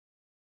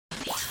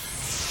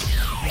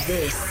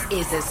This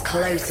is as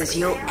close as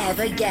you'll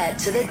ever get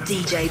to the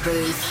DJ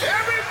booth.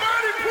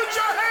 Everybody put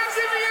your hands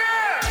in the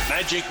air!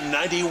 Magic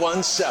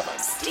 91.7.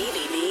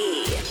 Stevie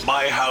B.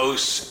 My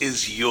house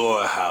is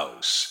your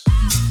house.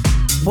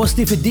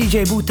 Posti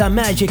fid-DJ boot ta'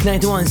 Magic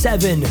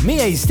 91.7,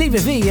 miej Stevie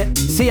V,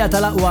 sija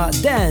tal-aqwa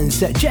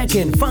dance,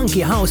 check-in,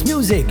 funky house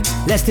music,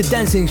 lest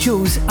dancing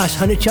shoes għax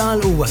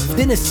ħaniċċal u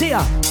f'din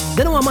is-sija.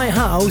 Dan huwa My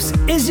House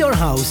is Your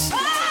House.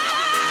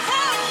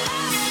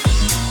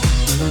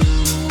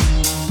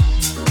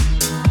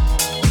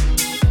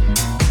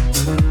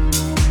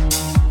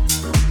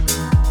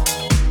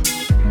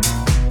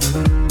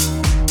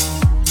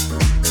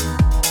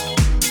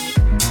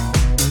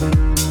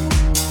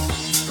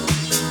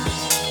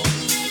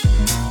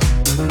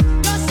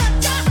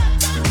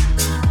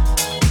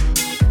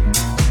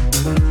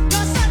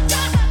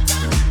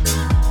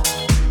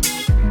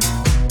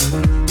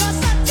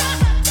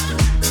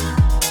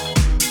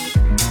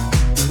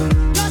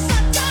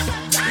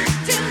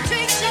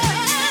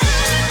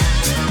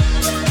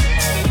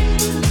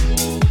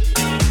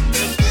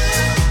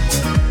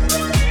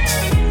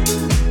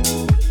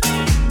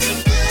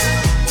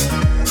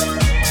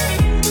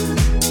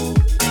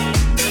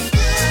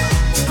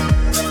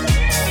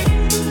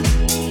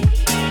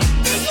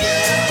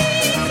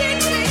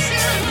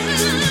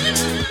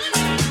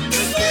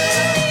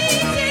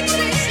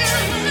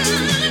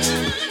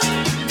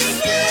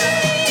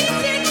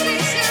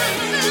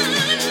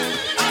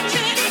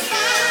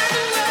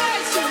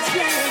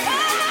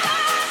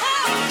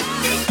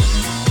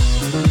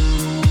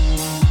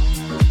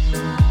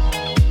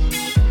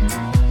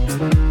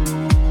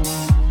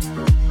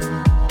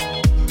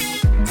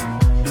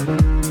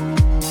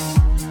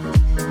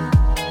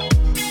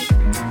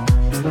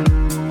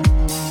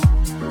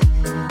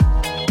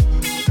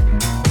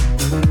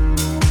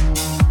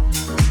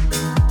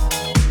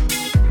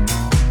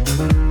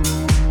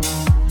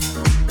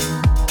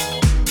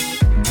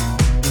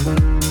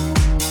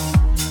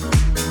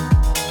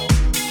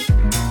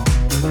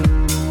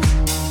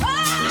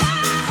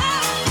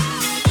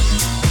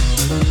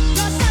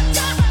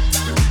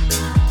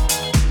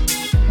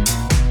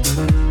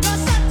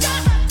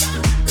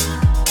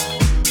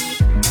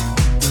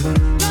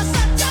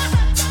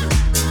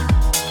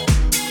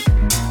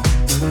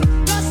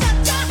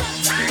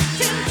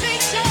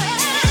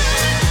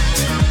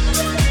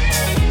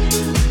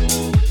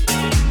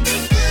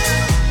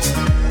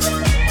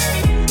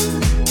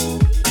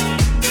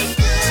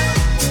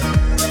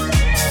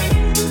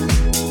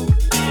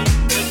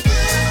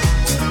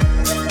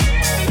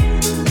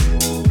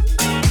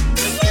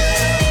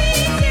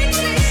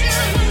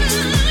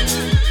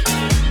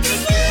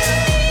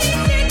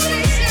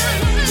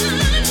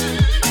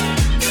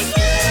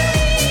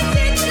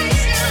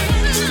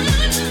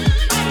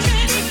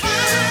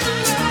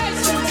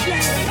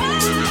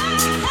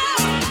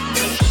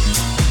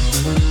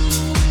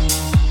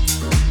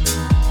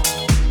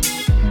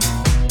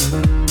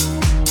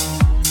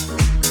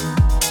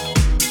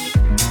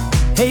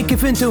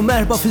 Kif intu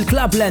merba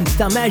fil-Clubland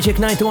ta' Magic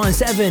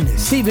 91.7,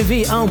 Stevie V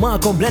għaw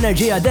ma'kom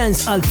bl-enerġija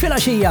dance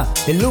għal-filaxija.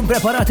 Illum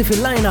preparati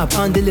fil-lineup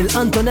għandi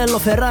l-Antonello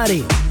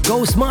Ferrari,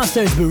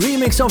 Ghostmasters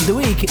bil-Remix of the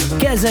Week,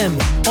 Kezem,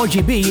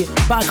 OGB,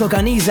 Paco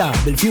Caniza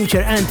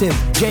bil-Future Anthem,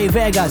 Jay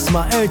Vegas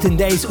ma' Earthen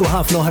Days u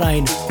ħafna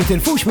oħrajn.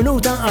 Titilfux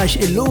minuta għax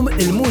illum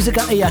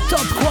il-mużika hija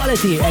top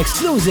quality,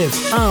 exclusive,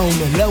 hawn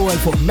l-ewwel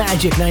fuq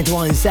Magic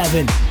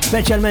 91.7.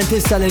 Speċjalment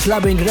issa li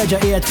clubbing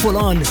reġa' qiegħed full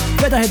on.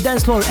 Fetaħ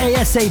id-dance floor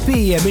ASAP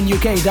minn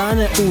UK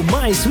dan u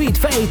My Sweet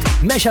Fate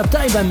mexa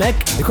b'tajba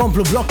mek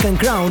ikomplu Block and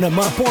Crown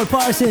ma' Paul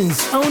Parsons.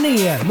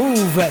 Hawnija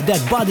Move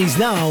That Bodies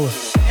Now.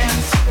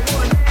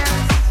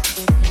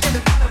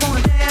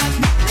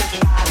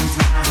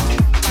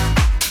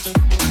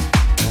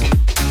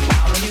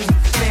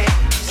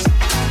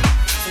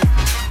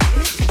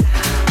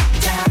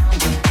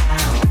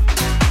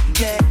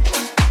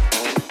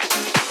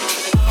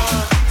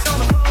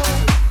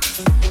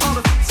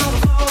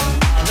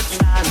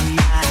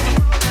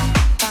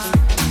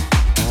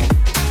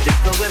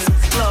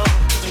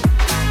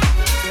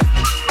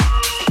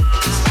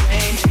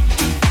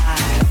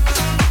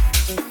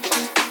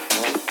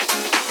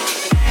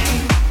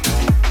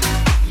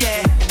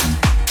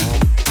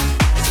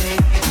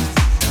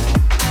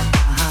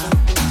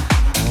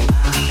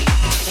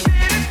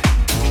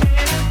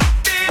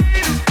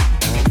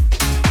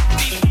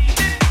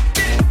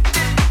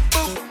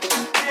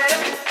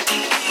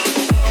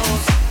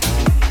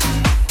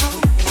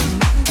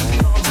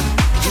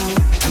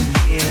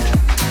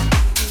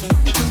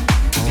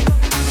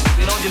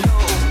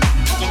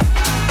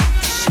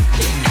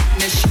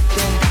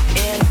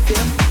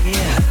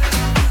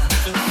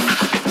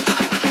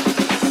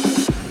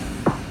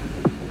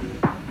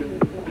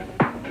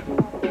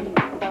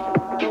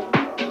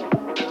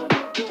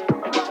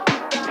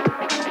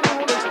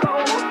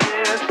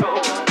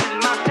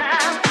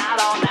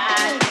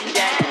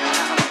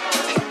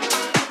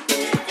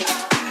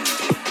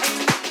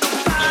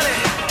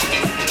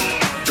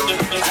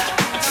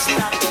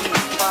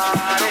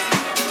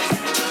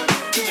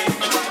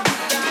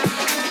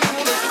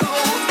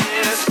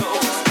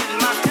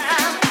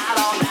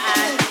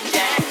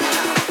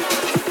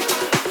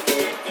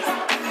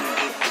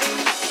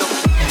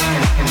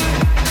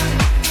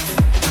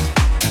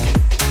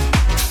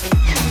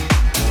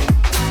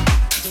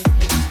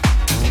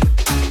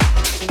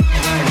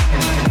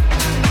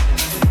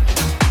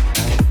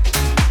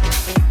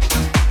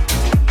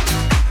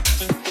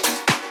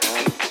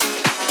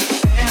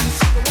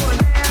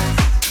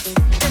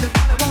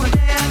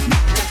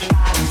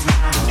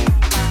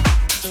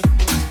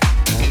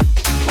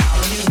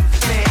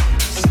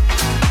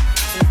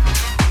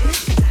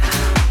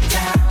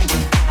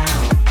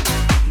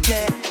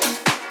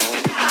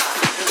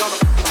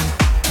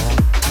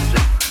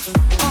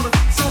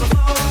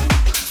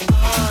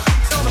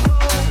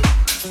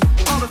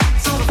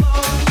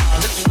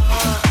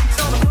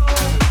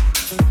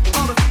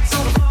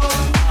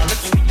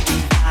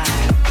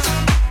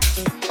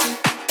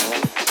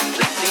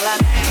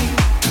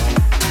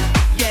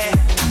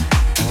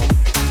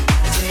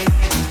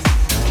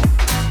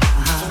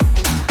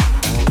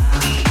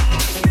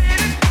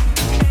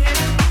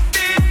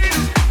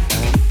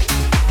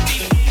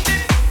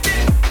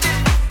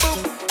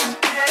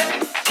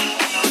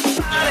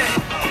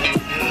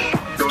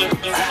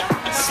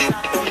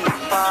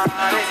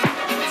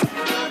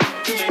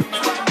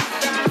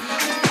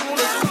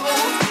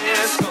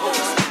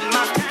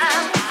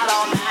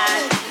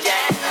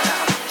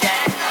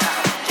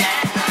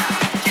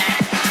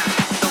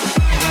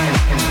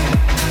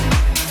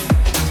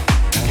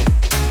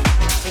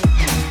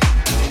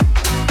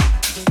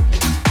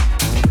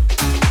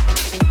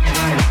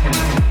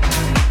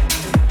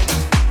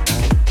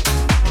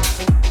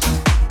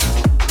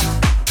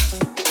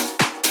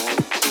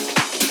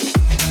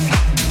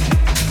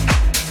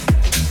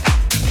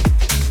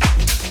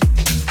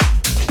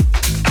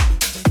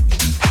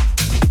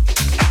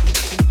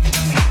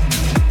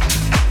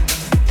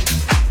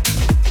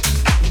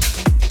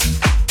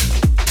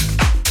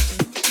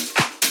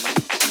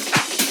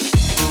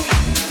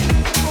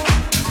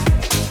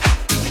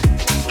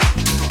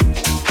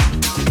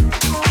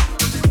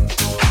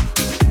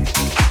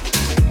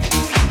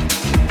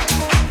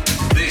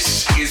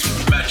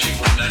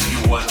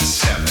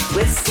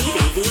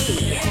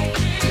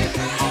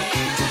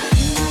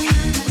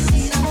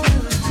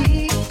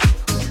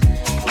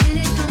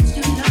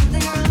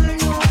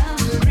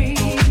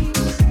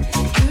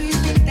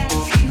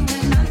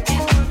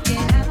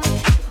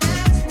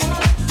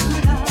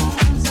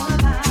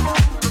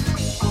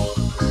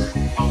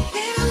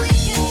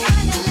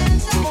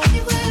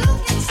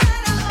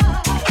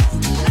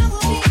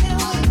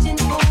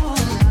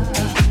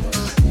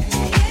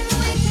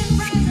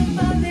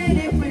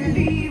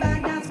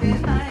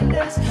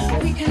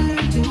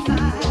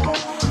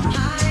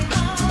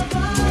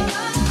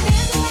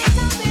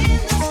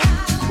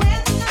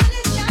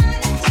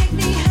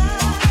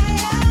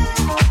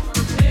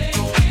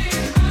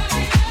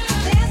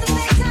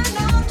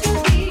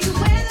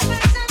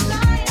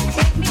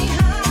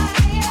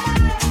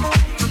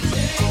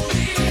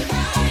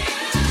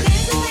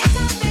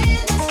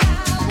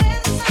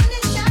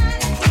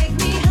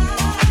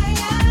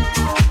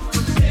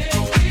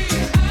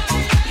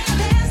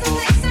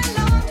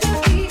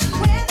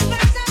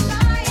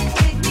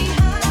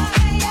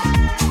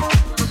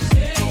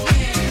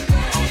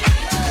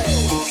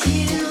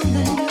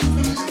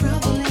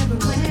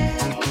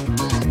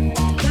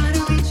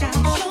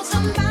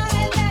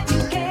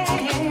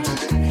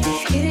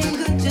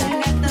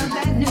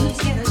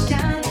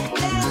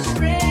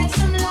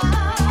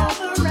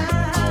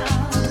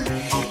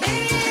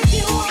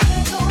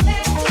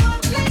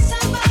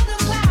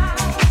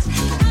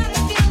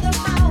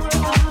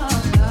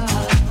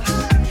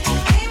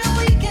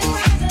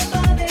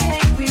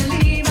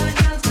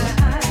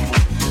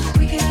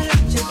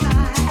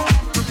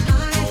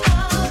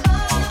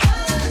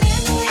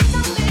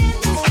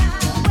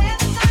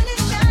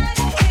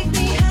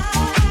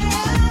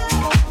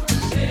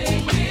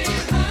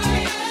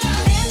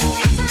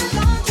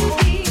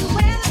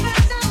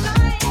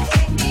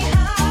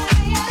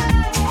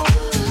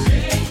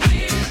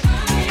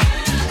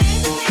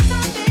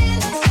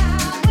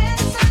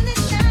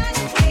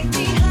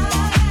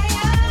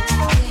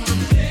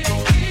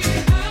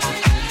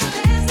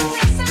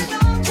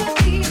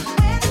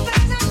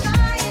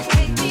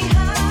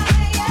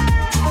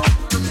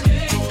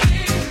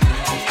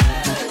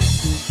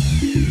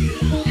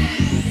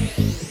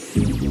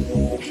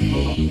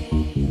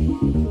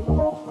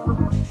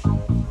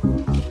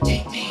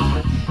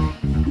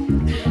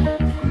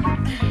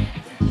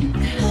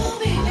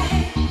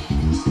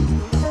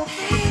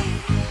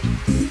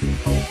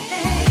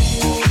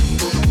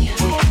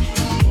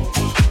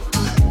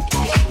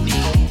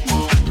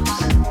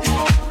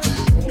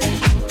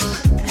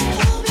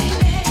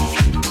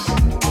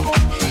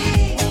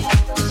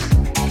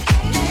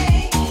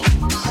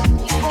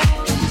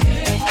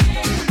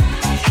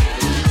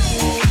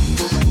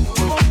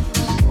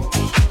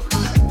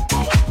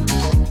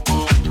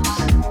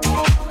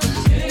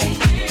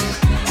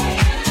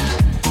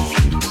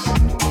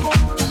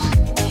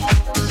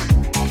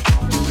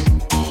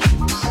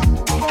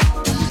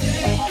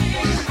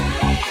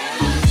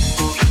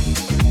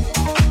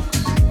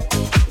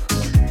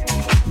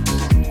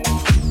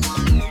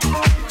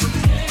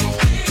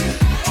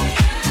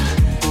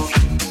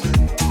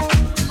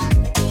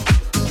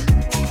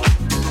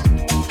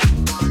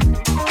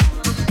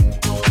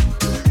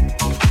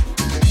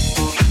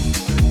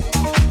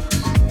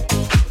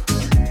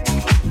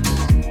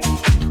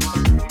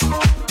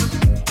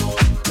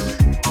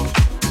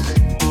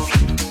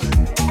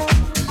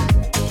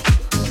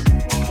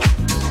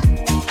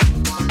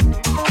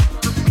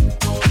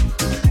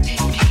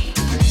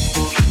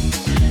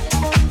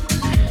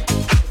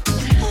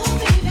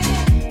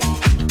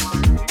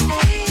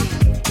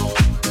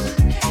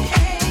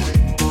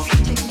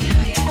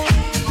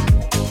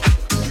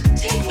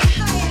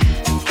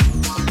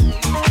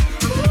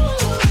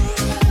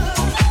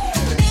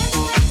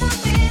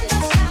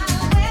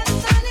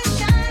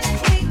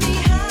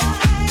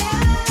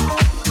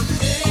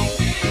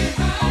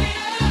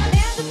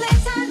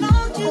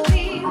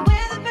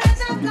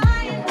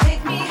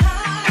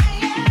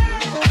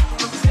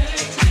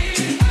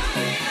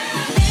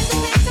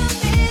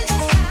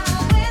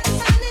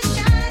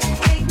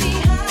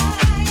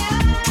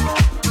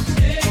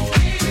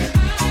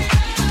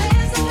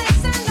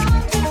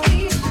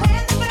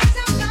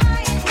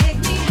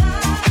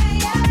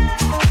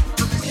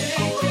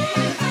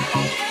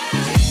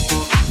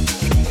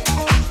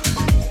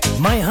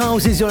 My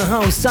House is Your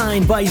House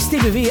signed by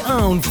Stevie V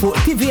hawn fuq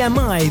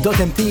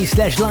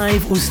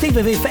tvmi.mt/live u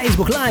Stevie V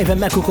Facebook Live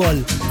hemmhekk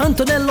ukoll.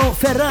 Antonello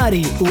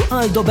Ferrari u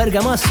Aldo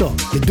Bergamasso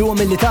id-duo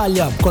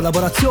mill-Italja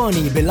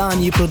b'kollaborazzjoni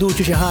bil-għan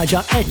jipproduċu xi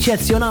ħaġa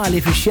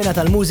eċċezzjonali fix-xena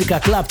tal-mużika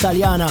klab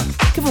Taljana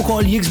kif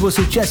ukoll jiksbu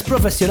suċċess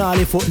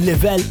professjonali fuq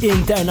livell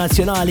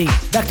internazzjonali.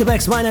 Back to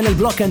back smajna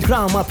lil-Block and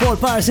Crown ma'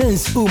 Paul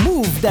Parsons u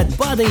Move That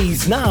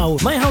Bodies Now.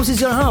 My House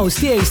is Your House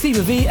tiegħi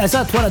Stevie V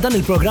eżatt wara dan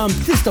il-programm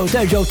tistgħu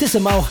terġgħu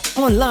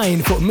tisimgħuh online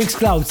fuq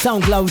Mixcloud,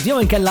 Soundcloud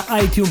jew inkella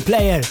iTunes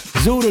Player.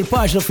 Żuru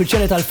l-paġna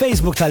uffiċjali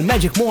tal-Facebook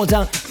tal-Magic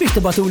Malta biex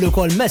tibatuli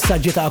wkoll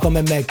messaġġi tagħkom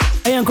hemmhekk.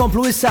 Ejja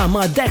nkomplu issa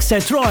ma'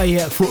 Dexter Troy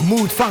fuq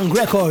Mood Funk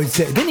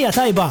Records. Dinja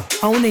tajba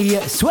hawn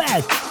hija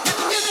Sweat.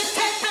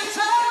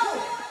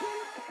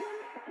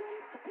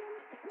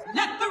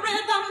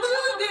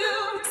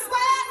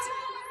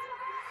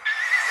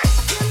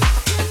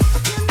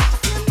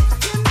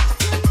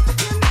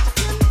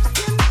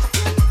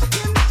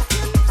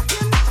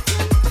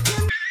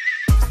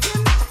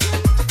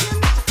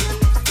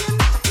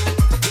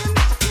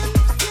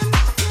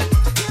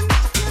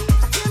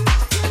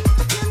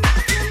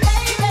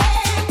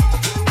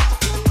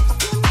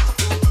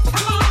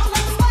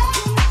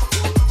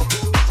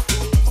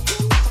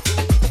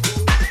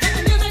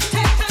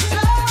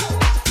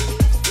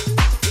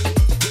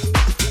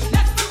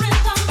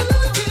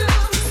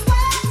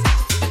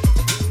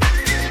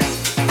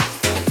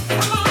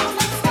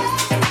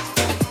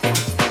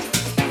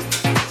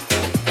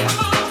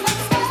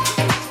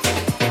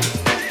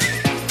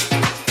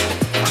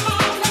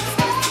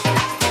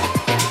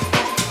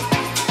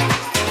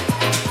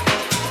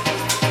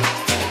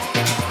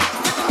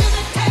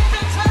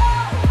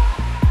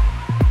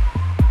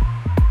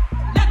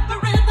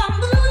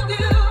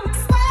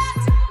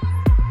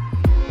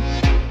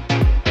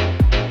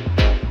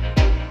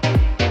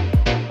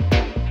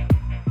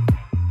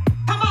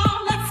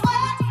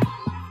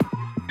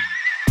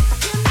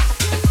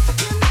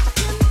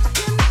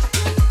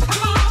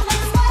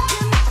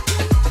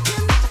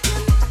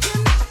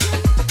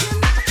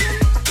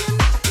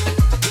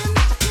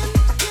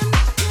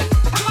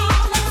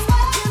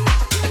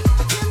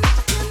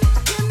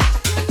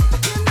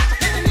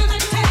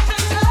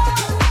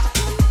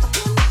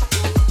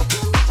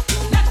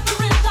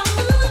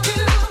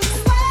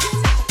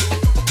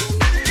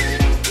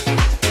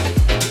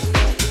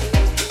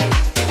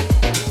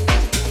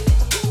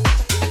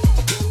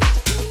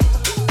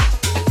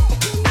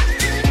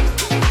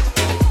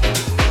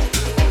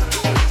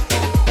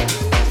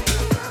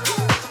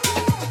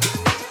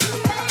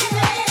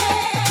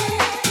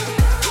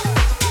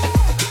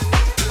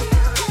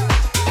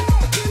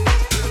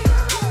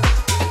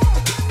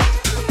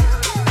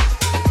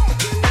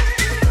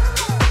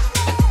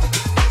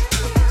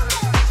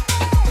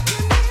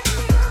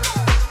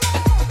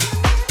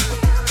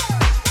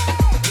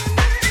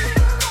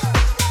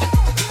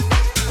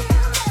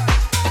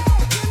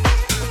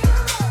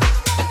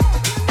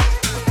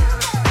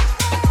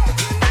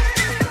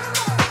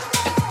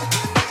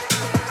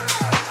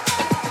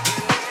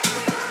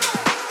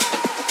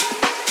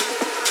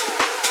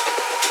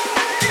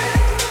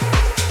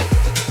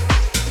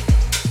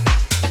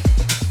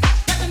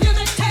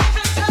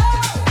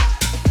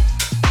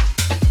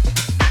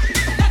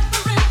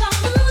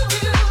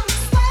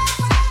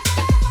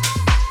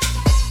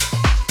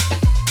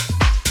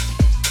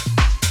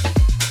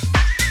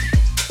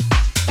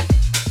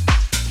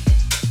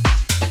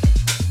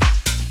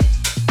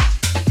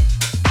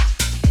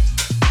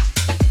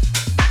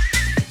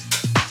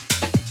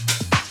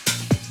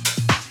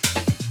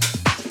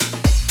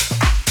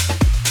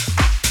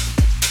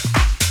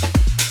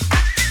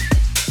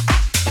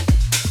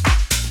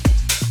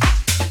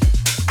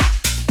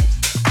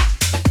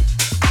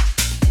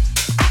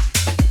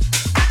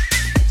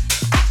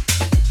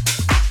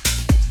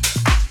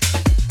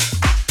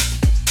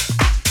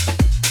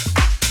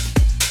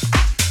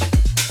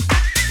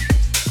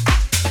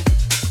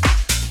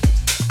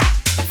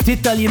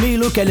 Ftit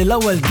tal-jimilu kelli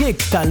l-ewwel gig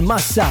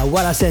tal-massa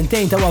wara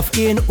sentejn ta'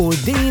 wafqien u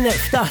din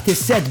ftaħt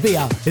is-set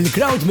biha.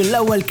 Il-crowd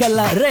mill-ewwel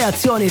kella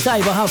reazzjoni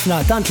tajba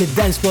ħafna tant li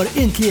d-dance floor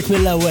intliet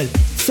mill-ewwel.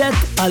 Set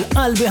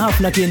għal-qalbi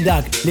ħafna kien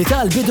dak li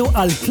tal-bidu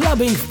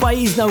għal-clubbing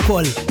f'pajjiżna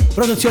wkoll.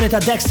 Produzzjoni ta'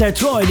 Dexter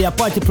Troy li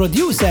apparti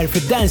producer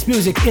fid-dance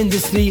music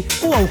industry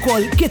u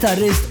wkoll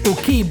kitarrist u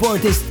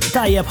keyboardist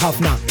tajjeb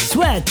ħafna.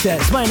 Sweat,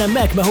 smajna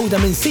mek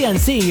meħuda minn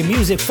CNC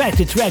Music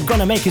Factory track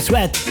Gonna Make You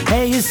Sweat.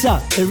 Hey issa,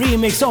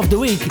 il-remix of the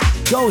week,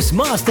 Ghost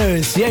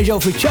Masters jerġgħu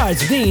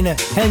fi-charts din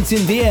Hands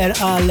in the Air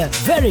għal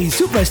Very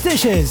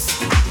Superstitious.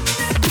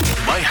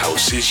 My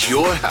house is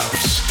your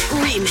house.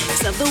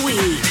 Remix of the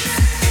week.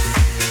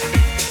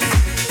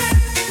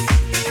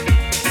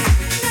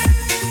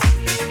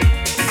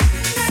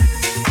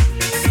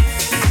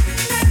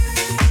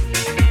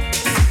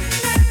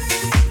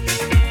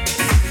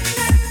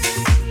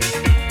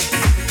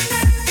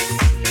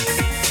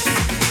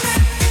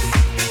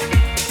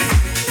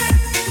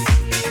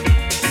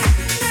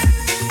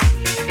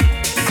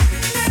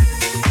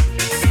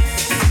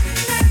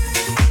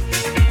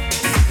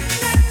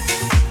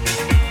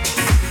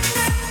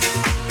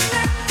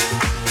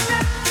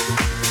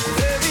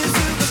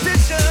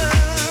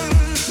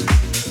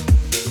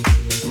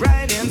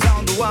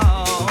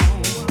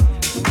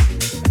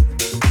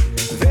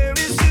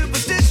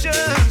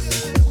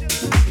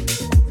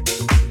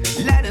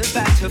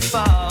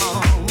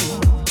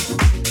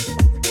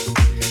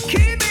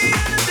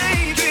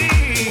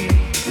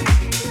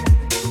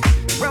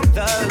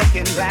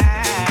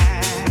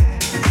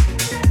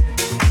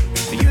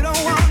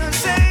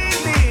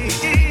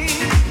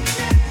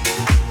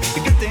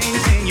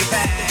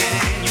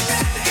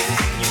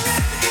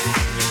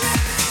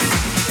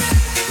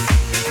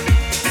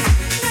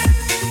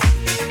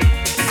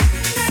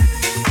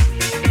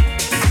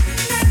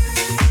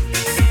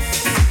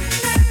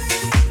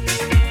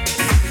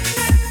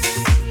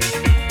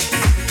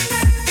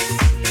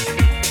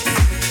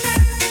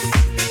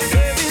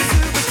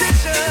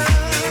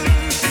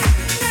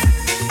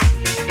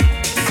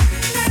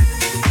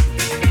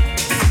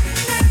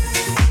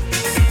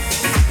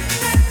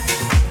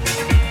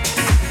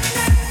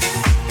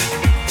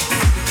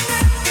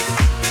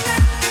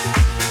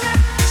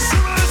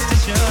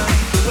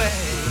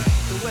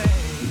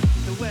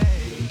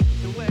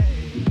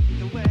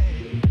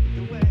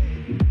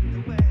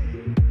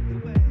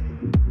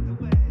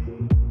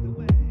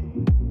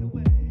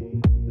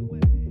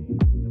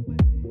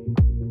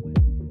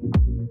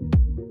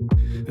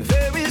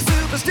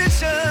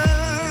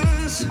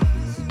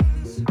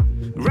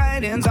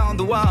 writings on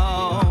the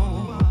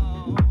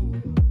wall.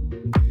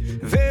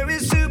 Very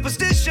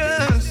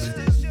superstitious,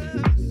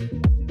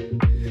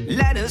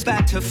 led us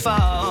back to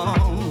fall.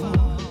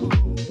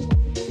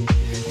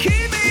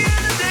 Keep me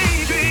in a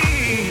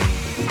daydream,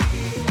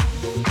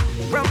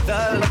 broke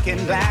the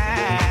looking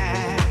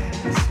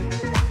glass.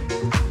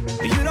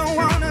 You don't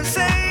wanna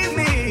save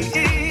me,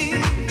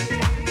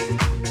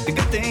 the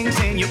good things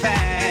in your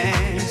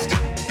past.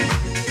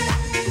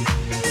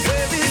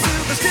 Very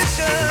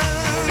superstitious.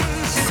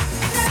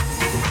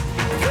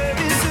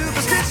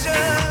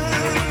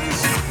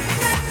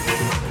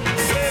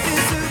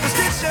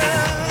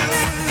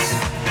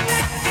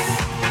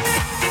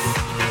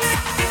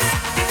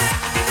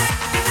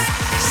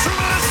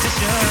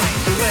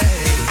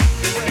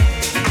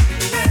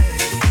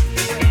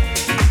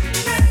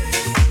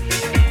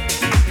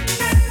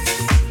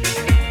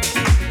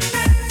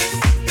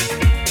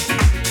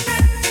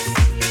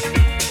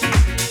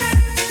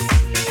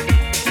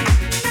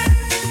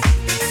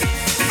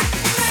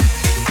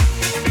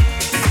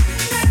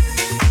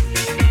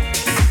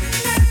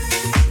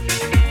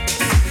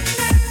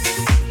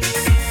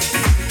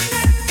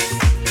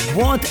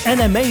 What an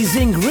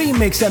amazing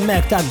remix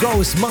emmek ta'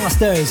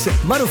 Ghostmasters.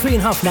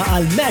 Marufin ħafna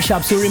għal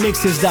mashups u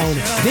remixes dawn.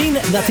 Din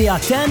natija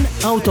 10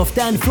 out of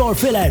 10 floor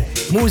filler.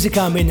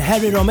 Mużika minn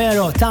Harry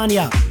Romero,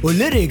 Tanya u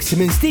lyrics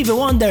minn Stevie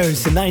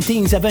Wonder's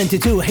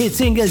 1972 hit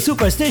single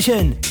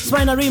Superstition.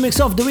 Smajna remix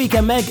of the week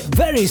emmek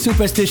Very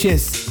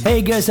Superstitious.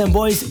 Hey girls and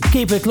boys,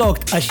 keep it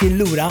locked għax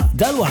jillura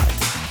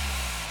dal-waqt.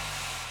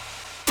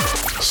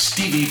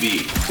 Stevie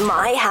V.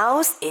 My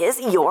house is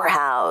your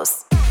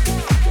house.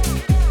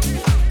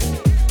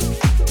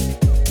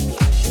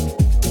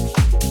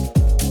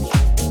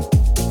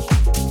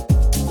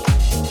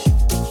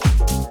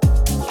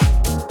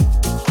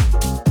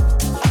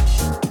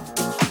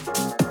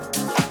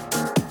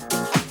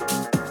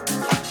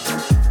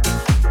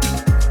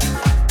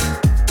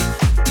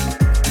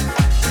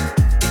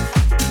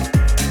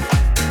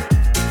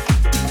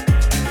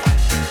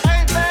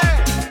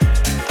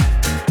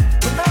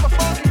 Remember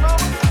Funky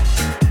Mama?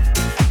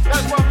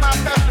 That's what my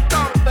pastor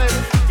taught us,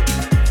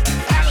 baby.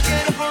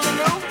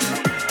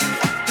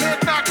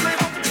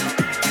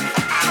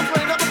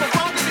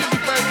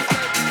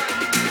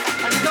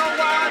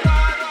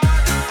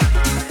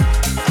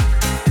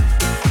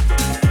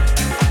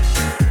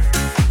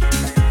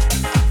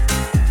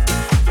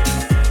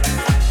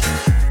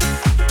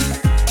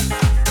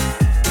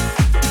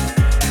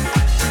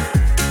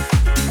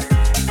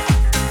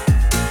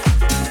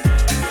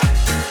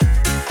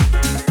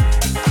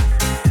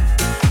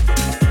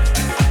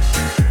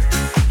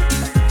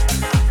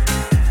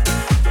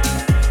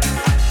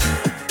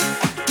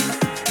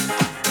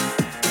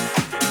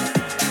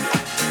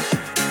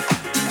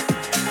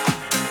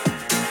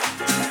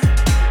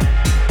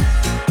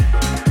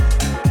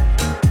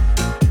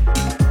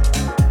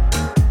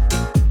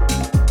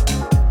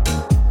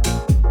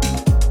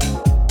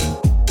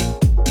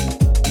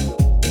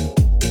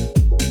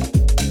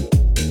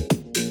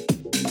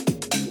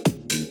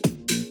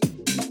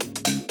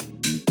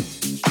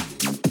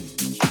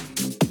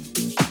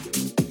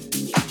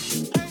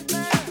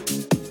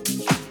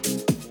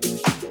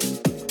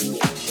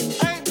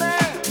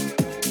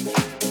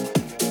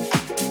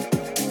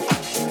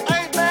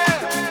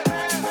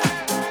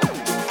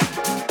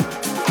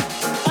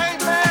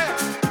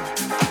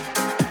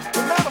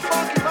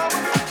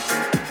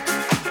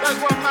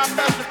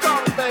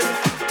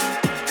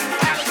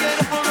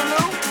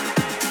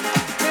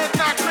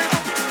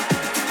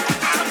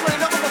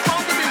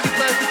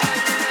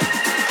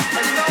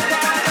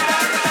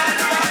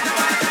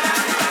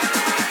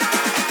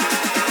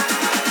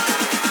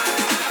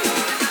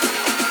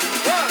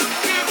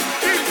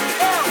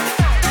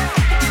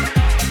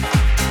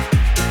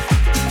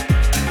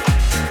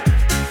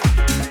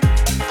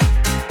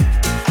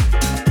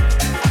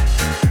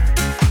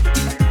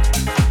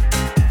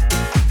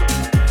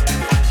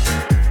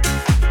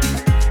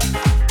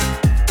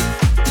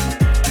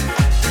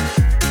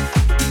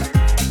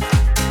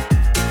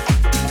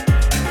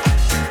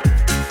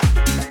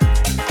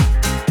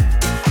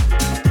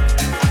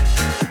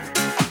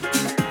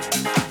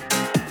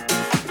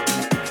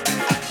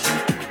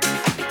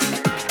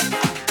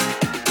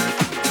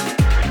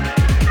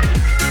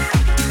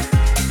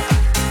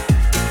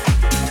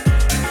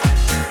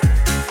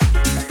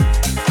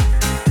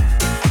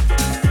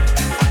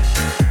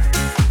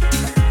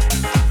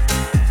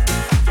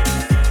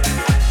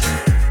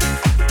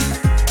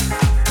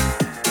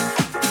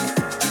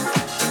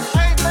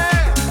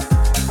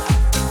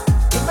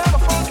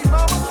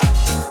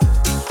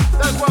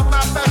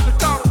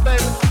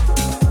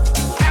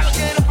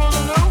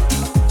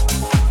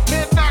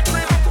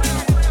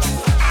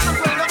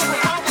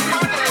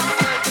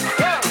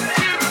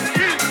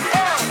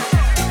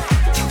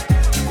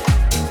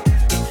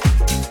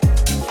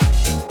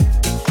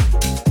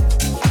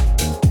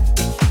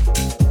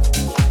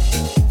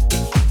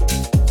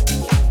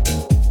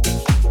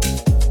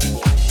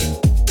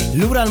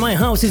 lura l-My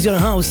House is Your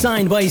House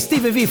signed by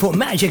Stevie V fuq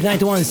Magic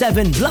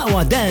 917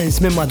 Blawa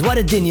Dance minn madwar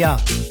id-dinja.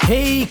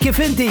 Hey, kif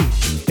inti?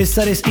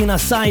 Issa risqina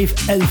s-sajf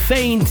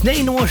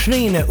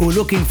 2022 u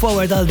looking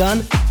forward għal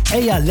dan,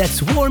 ejja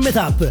let's warm it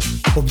up.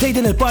 U bdejt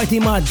din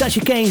il-party ma'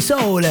 Dashi Kane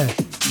Soul.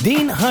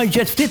 Din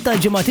ħarġet ftit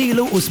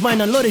tal-ġematilu u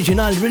smajna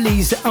l-original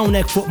release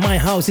hawnhekk fuq My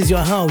House is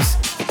Your House.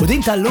 U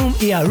din tal-lum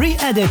hija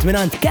re-edit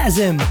minn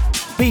Chasm.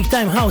 Big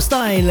Time House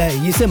Style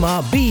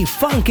jisima Be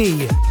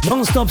Funky.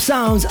 Non-stop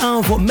sounds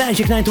għan fuq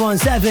Magic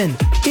 917.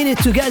 In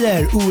it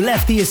together u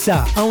lefty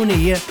issa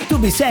għawni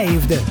To Be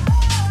Saved.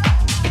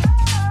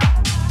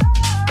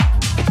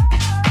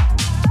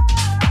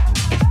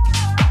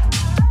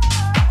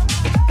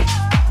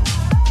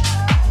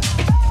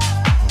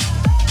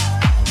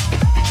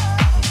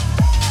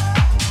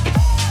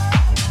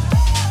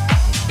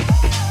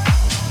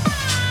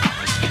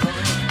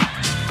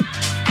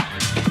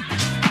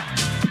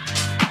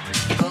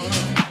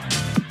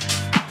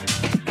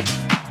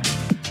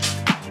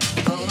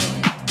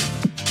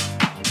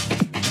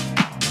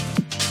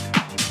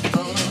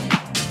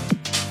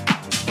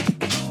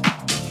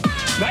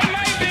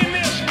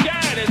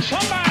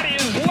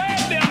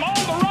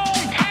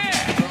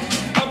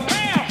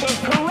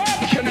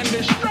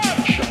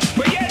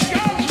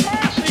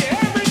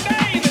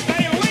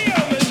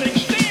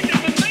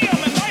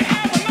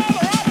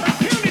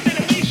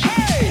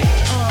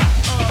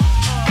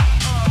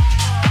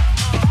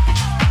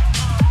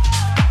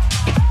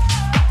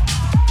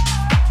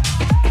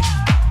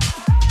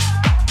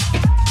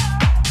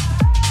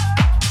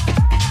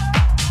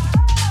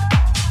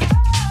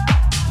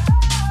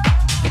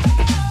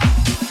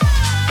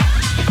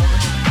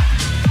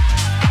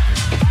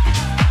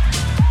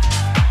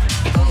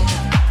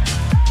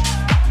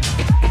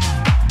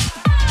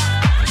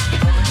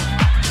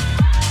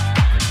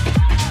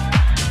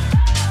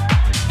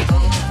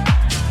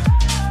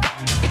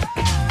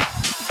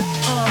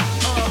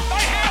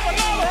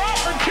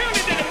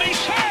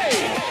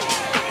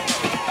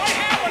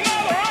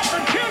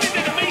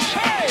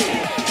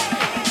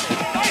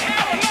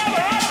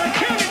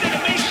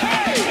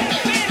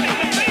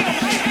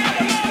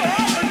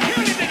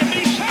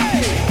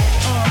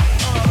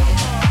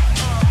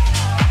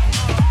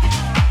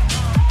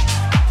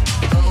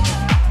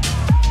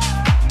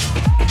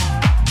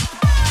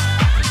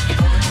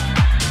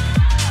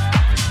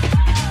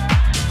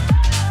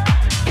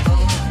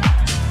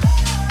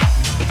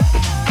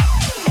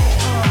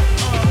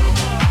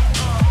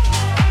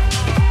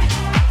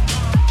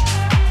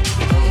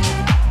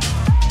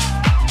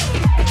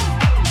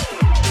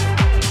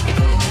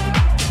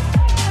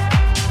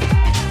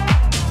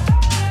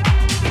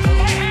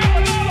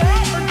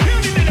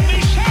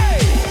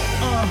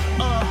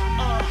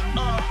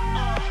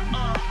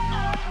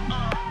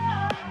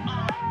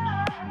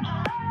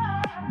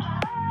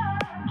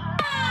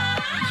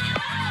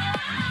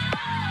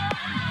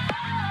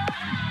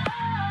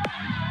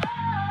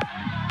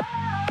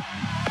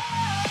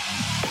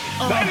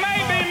 They may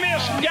be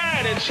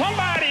misguided.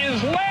 Somebody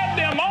has led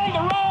them on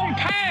the wrong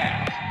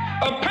path,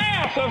 a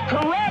path of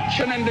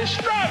corruption and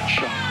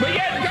destruction. But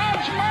yet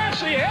God's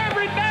mercy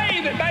every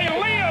day that they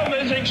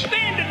live is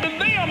extended to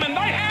them, and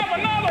they have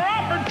another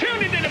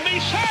opportunity to be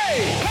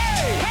saved.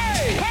 Hey,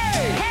 hey, hey,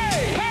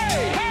 hey,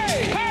 hey,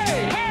 hey, hey,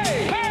 hey,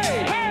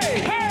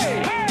 hey, hey,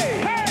 hey,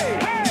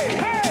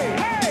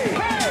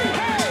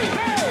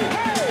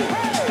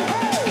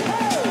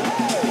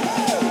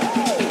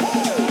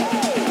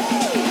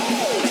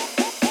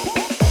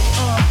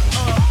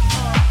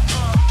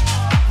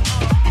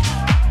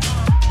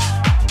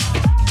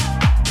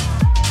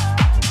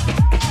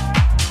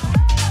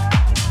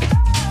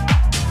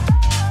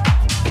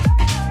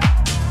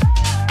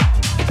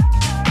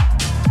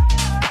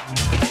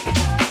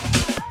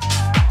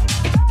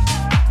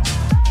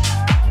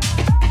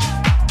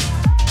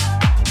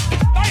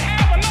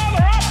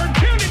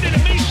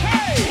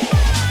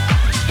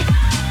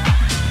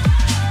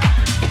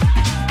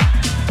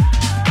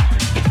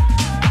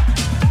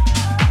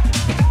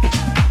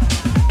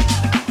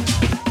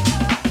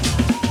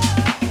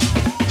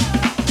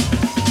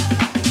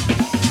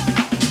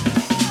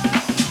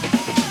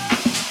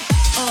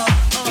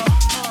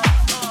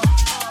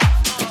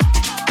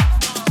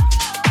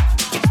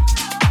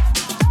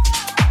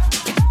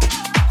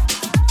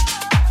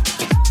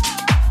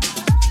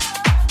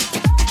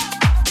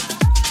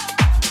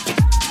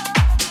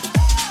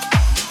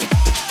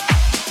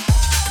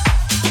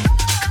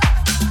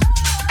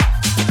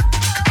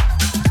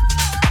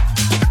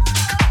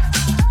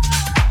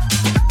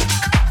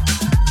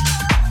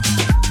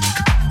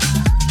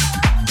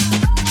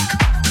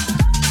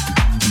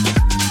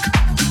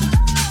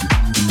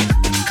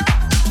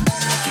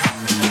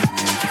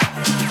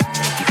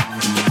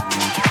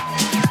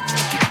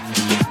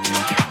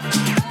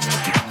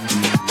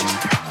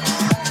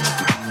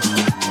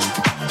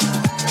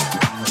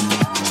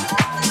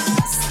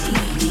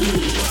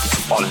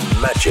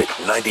 Magic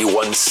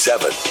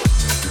 91.7.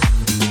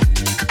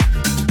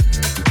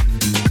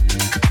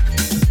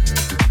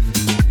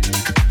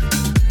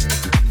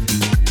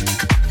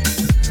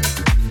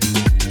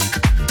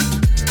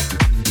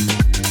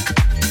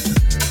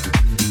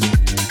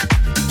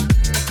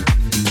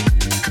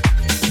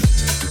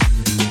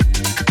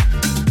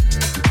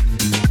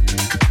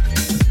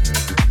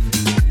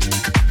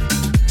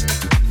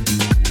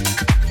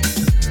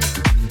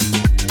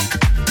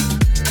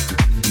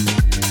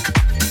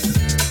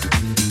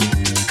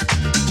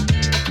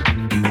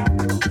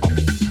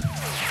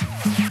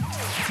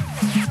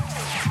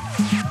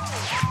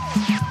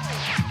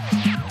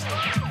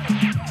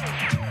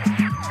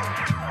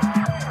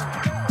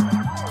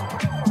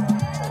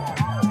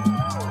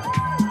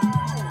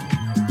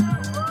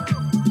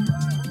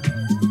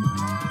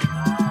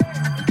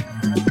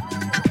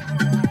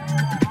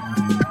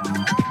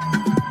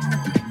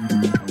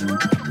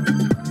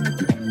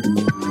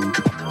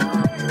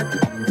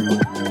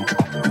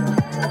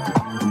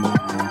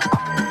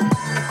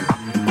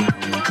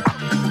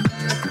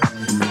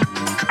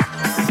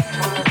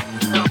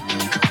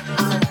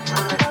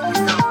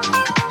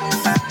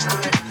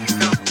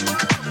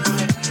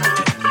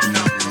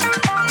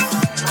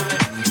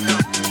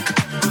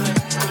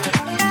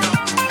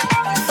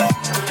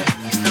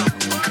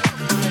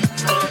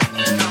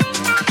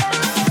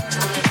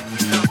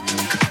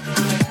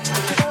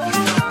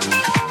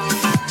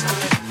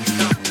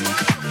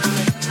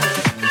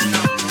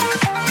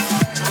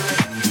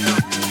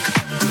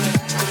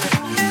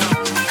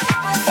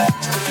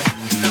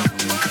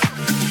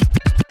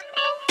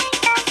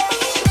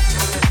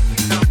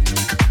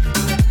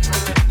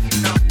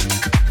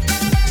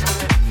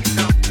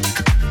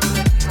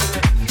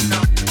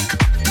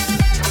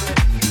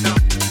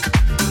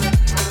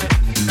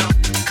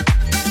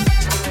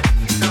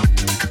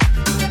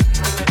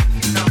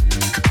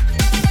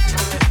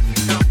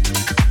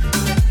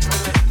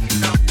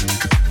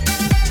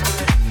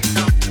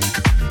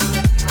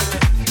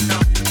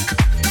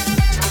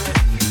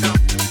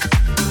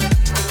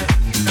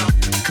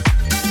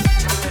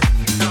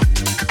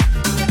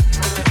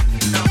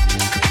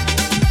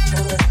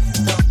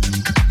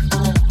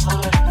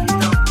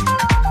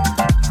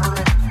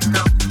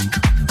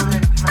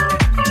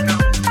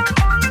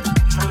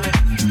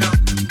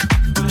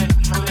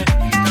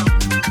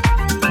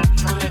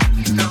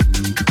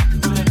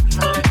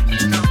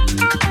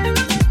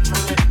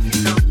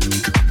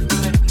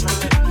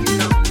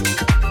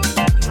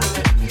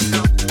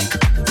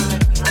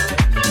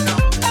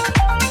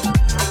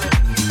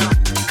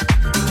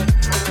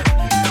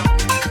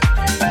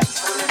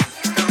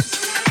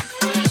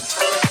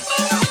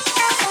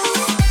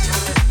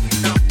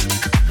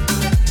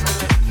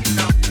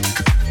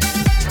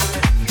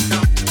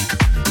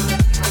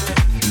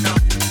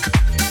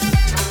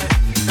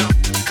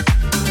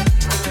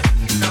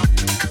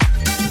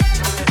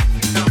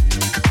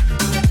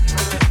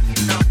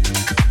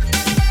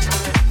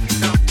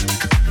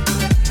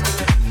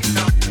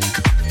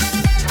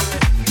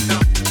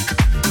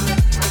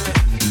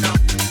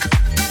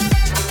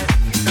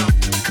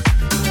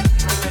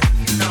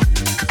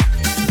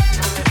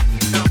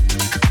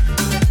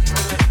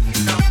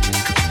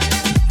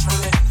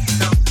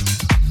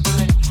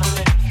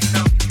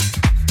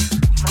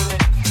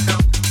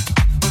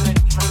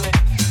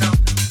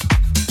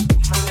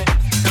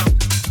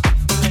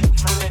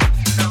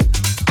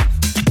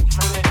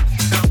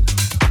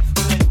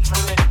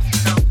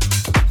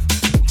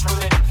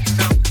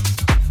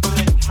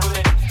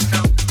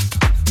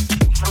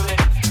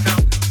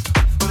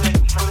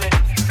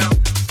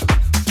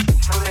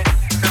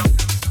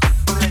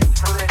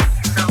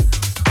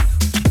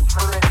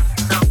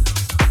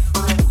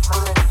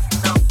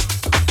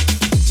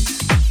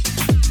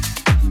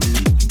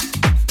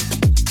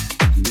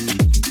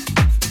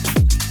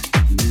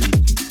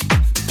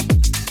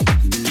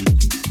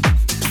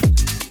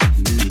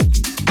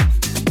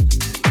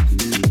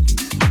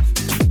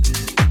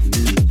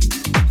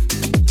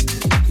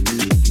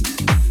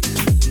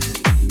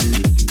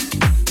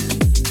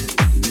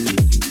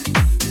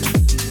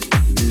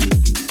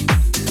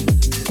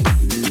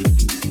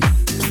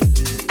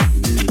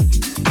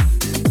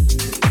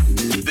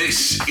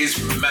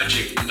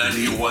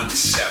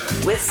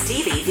 91.7 with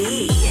Stevie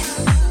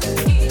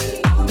V.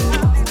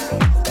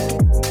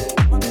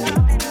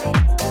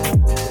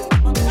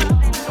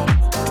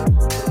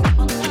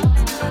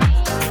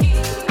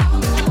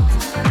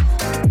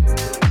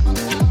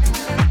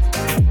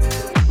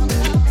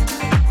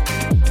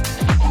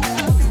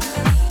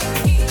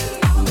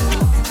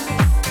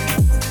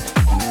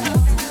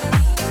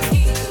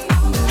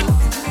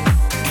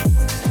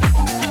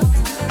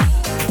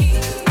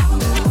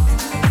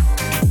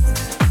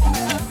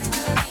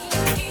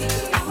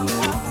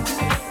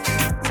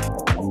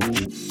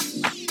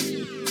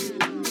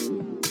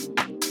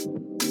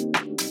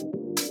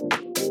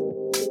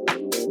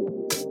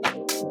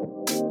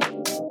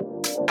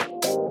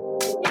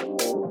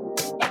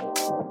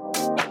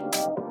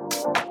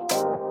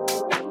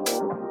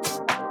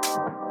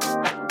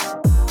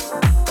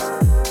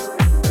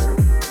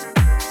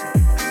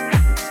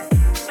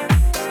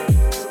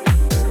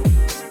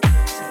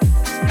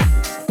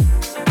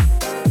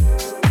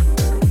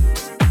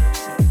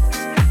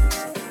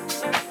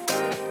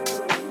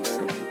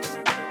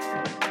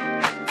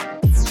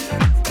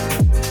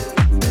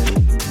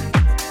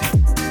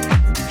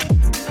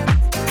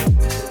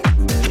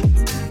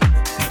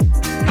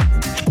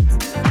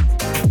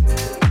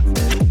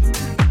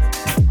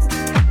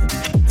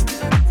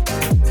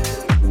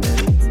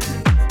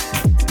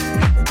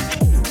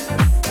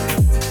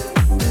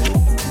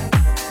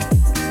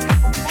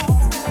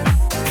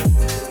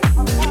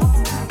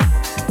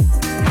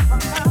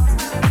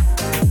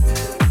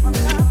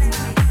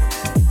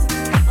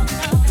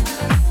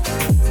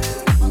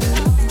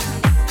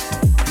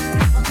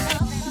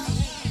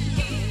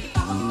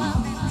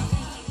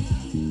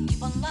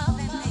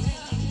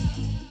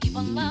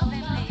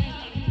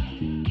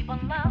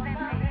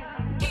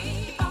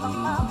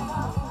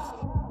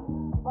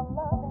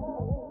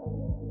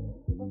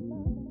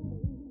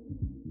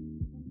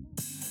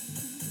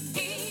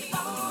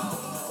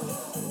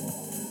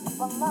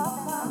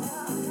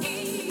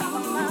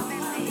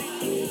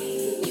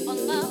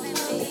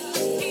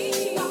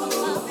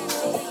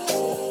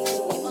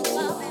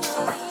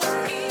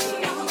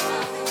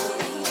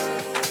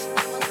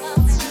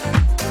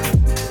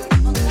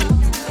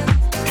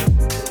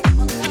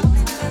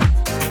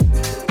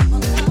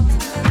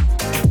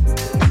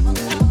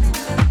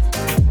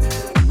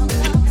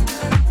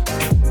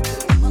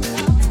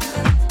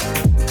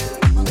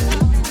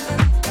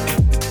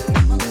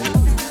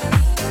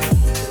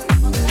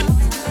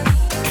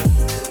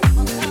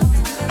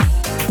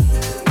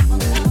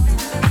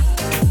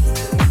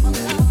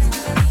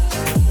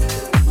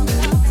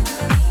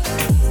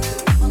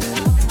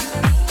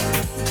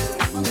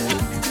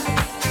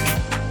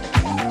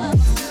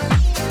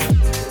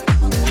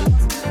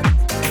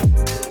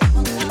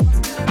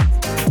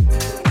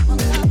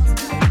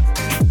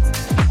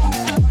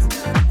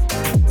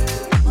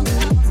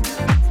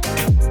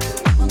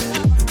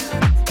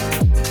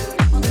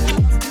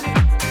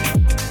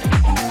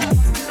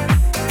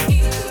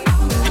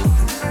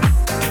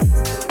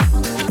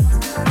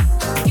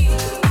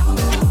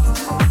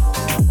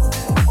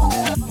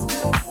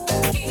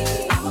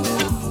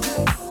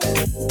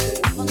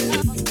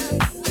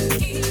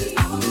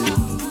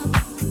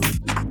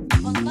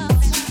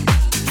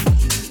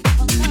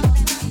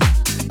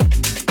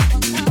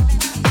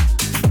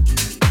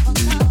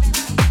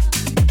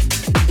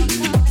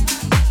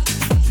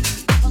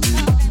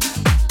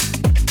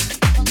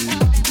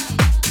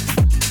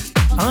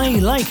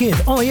 Like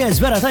it, oh yes,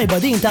 vera tajba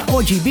din ta'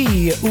 OGB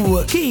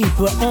u Keep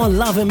on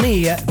Loving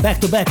Me back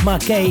to back ma'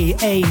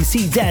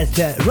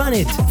 KACZ Run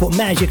It fuq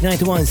Magic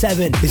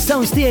 91.7.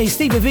 Is-sounds tiegħi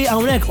Stevie V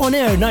hawnhekk on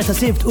air nar ta'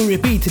 sibt u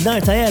repeat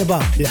nar ta' erba'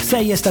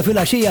 l-ħsejjes ta'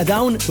 filgħaxija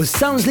dawn u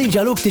s-sounds li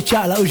ġaluk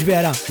tiċċaqla u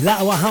ġvera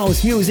l-aqwa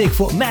house music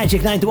fuq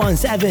Magic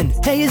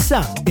 91.7. Hey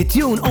issa,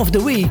 it-tune of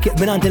the week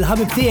minant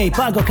il-ħabib tiegħi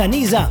Pago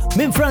Caniza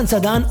minn Franza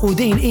dan u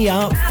din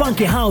hija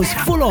Funky House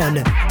Full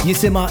On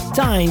jisima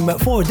Time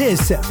for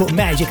This fuq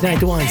Magic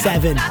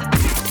 91.7.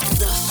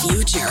 The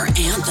Future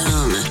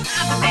Anthem.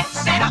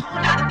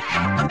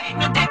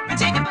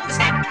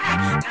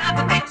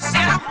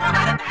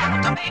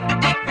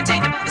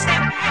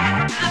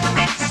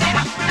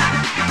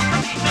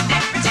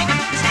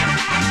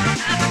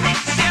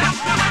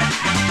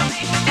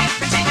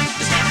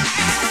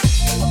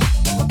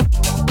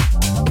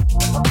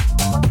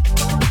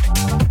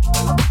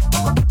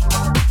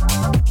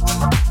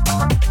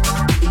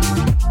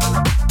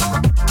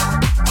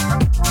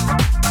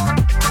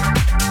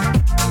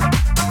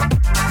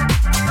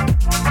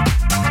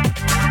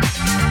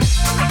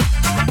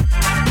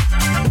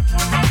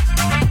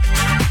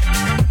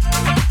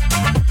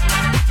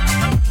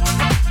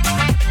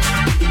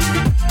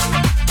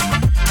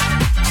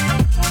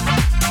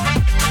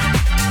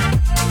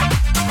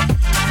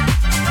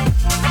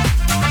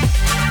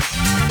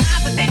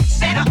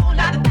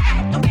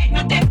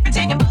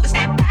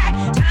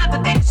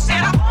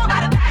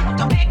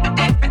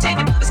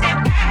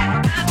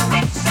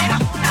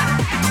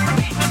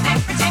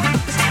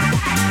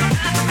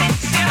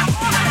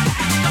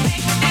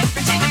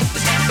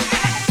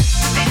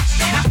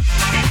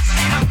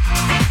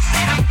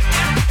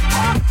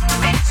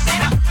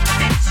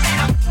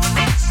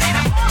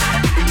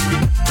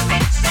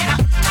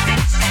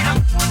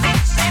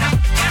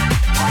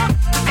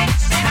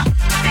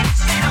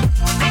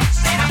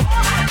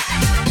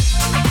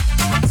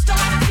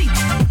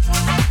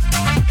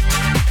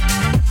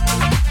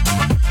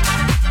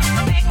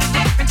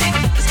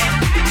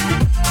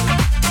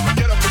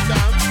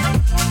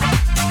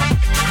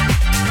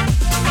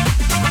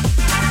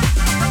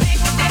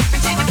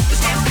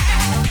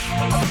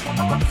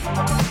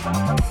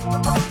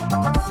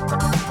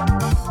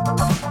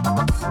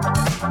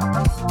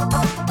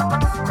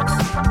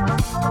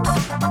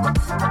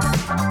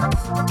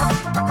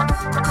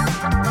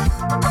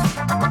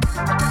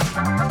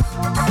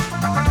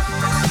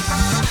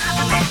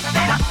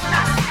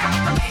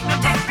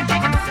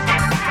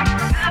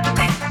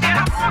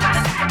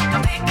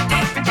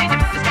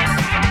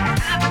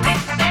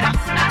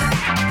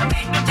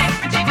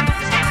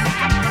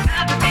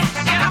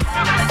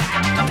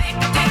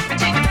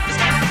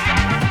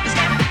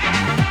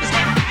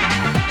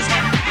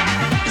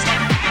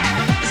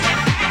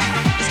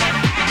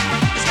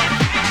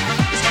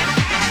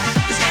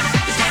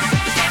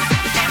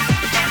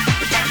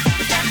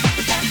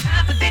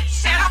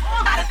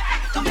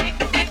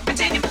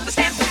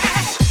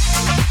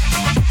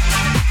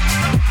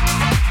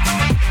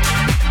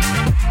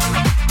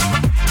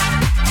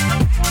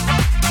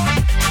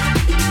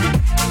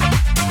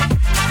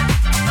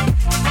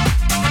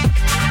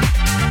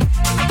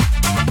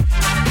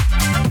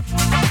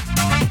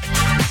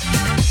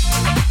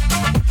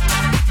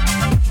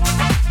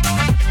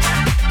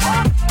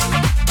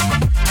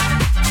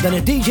 Dan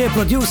id-DJ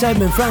producer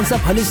minn Franza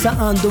bħalissa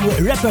għandu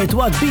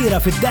repertoire kbira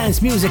fid-dance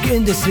music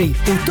industry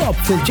u top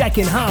fil-Jack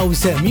in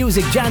House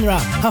music genre.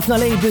 Ħafna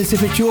labels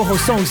ifittxuh u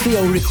songs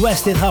tiegħu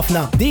requested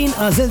ħafna. Din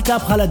għażilta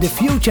bħala The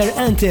Future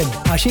Anthem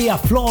għax hija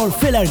floor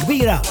filler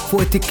kbira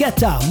fuq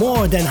it-tikketta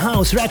More Than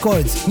House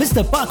Records.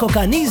 Mr. Paco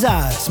Caniza,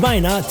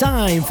 smajna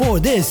Time for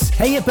This.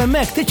 Ejjeb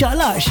hemmhekk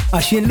tiċċaqlax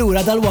għax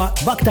jinlura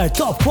dal-waqt b'aktar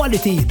top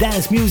quality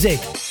dance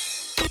music.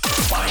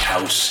 My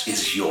house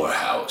is your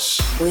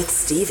house. With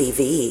Stevie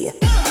V.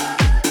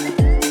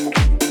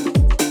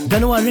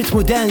 Dan huwa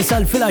ritmu dance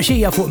għal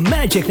filaxija fuq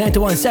Magic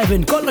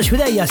 91.7 kollox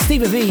fidejja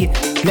Stevie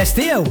V.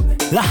 Lestijew,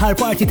 l-aħħar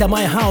parti ta'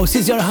 My House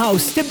is Your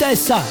House tibda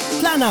issa.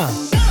 Tlana!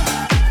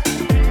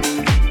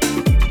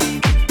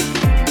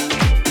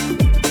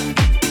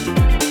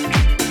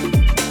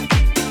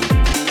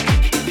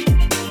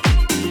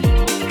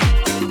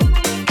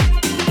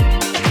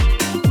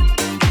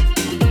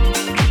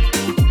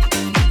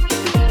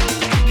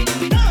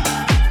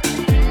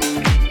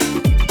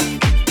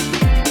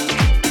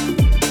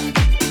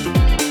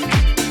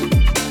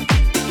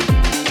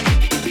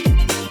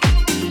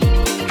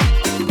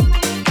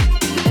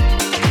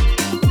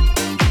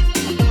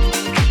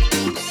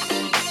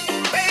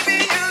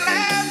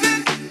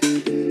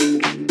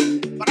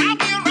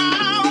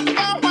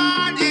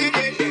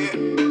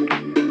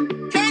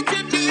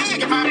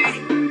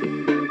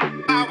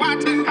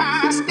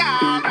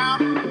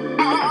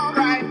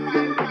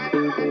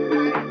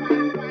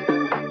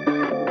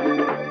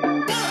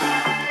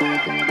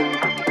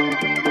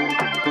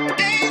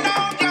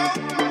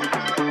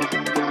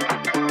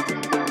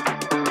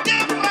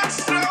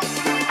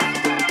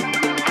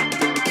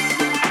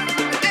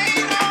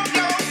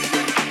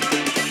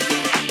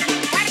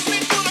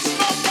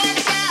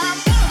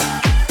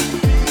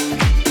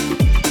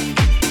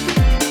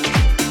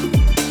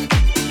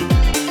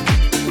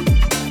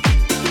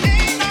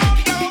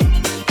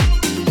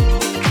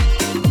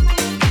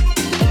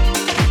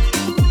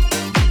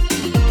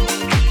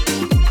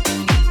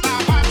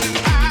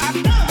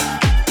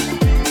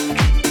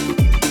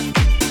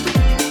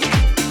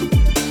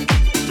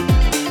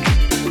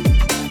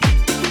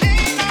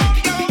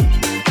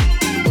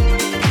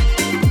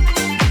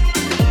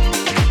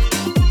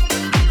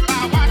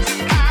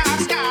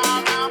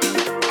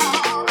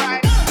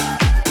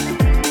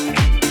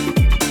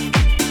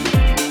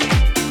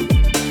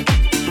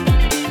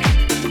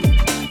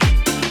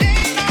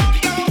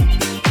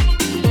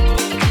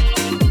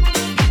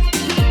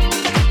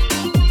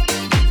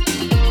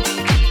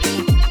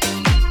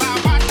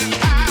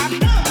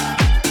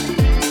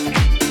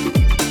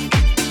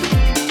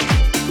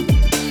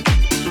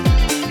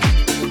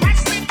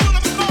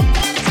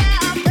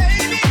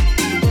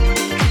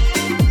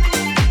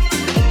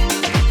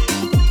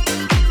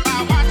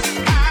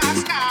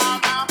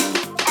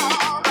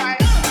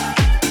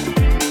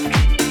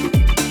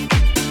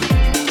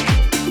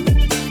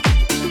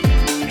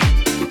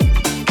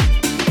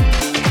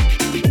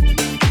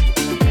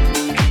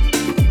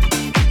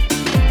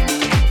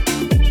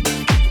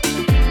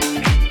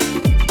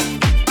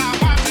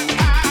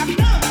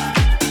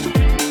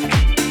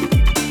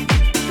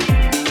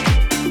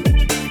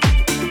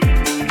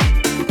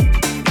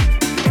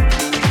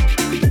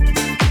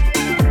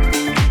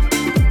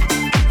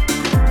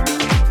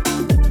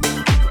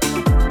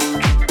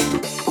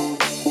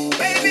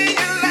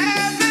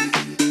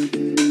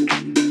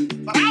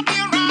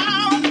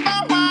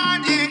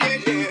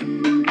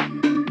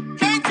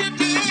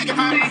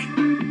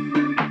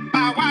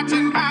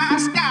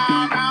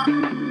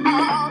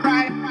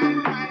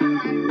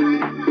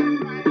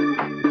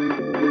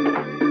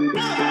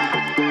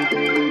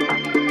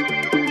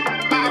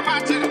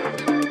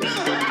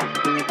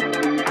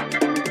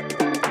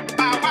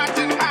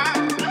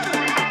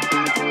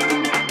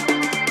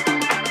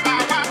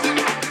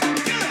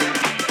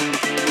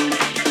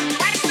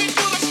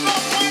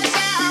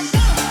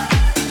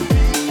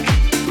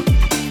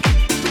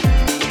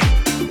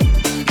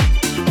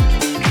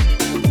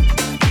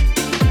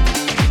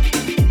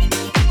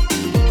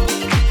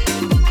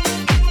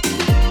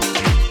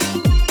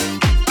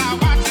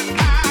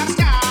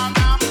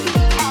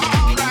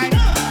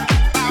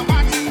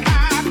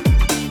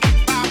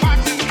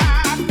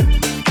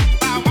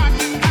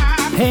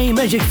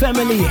 Magic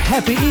Family,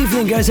 happy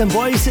evening girls and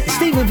boys.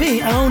 Stevie V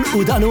hawn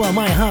u dan huwa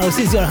My House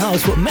is Your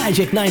House fuq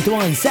Magic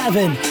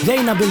 91.7.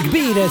 Dejna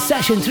bil-kbir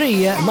Session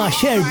 3 ma'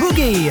 Cher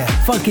Boogie.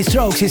 Funky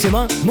Strokes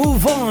jisima.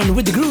 Move on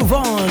with the groove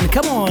on.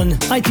 Come on.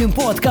 iTunes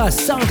Podcast,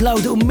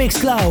 SoundCloud u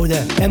Mixcloud.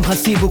 Hemm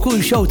ħassibu kull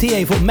show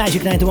tiegħi fuq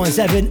Magic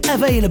 91.7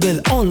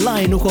 available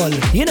online ukoll.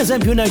 Jien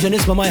eżempju nerġa'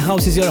 nisma' My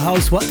House is Your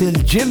House waqt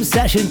il-gym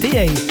session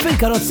tiegħi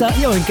fil-karozza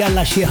jew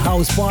inkella xi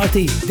house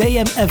party.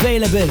 Dejjem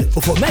available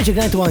u fuq Magic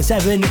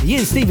 91.7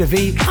 jien Stevie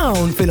V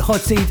hawn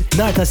fil-hot seat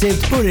nar ta'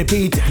 sibt u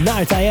repeat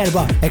nar ta'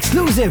 erba'.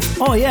 Exclusive,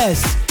 oh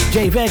yes!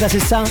 J Vegas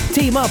issa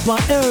team up ma'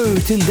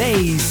 Earth in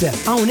Days.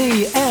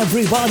 Hawni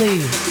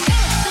everybody!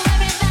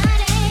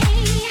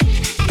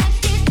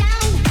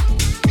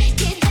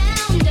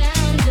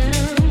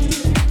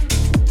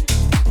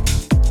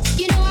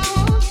 You know I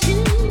want to,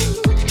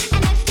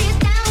 and let's get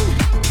down.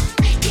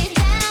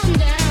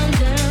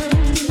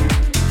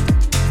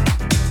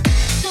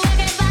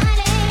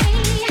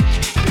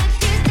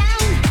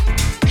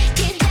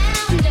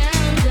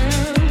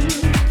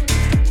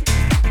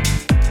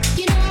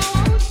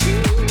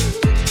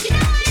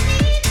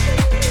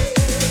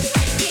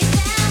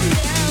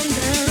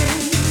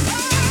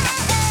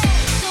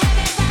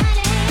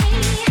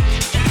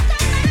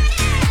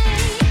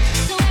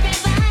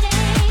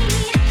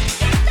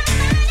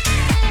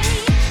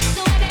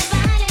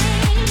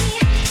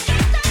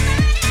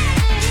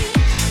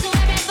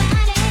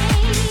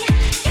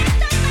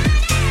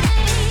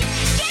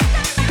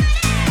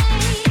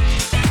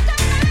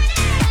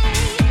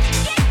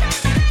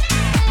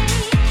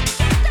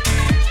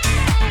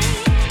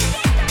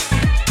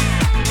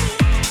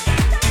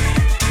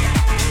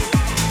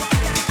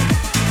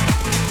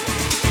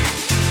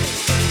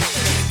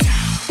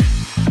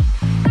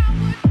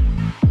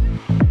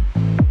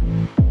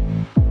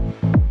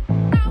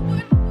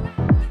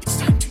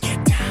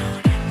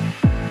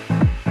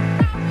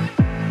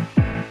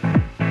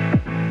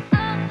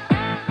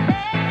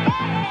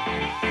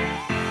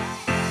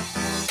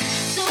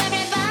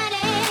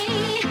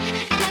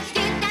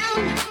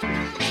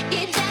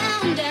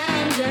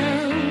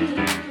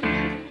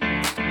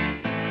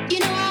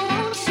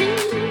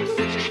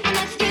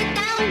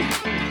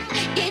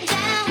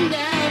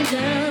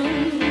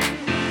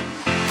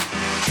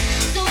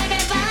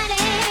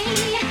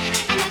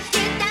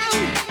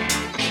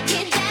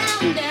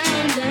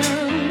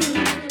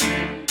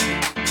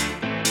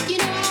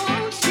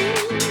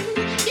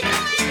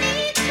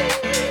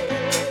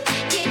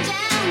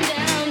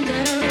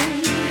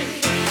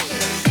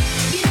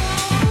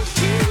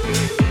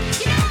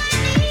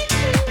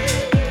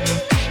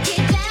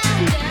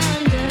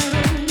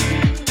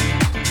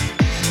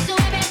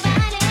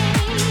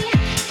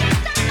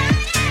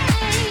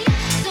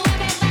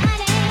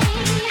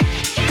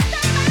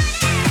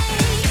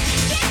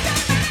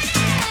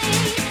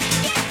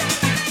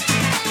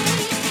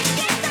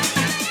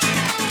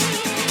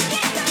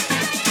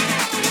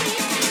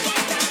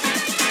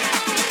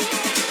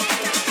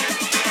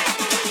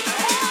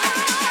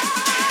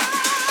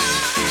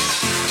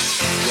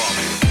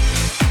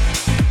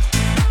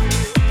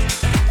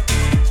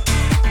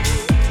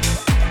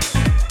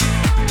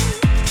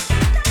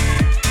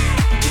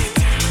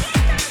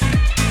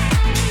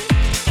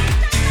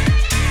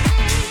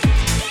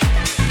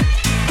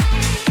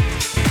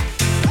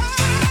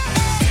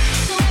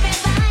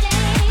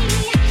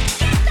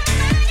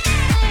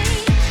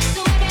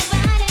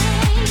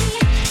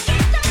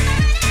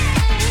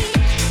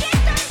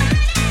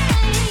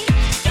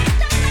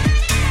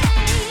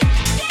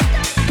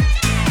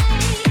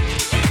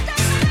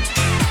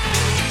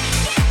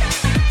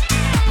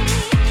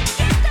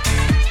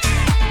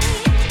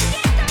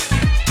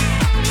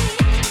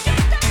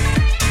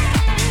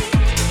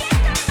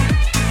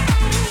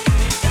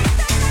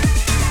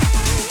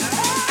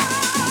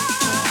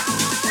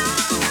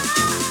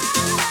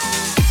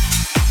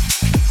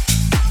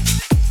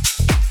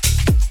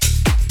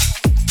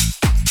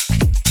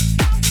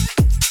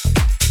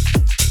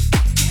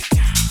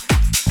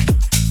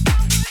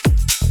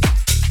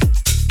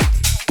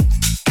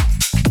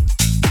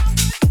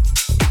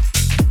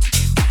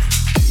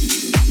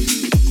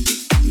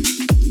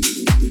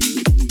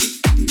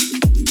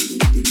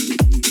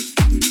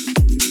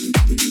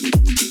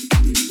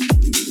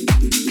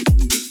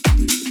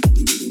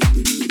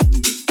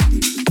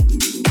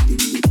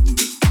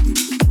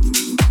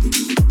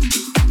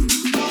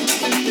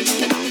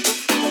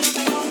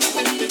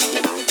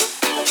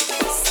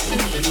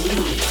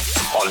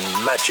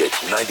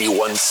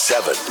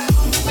 91.7.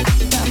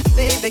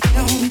 Baby, get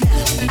on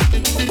down.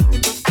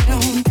 Get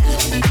on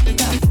down.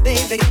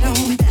 Baby, get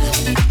on down.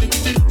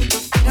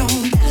 Get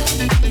on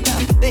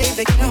down.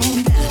 Baby, get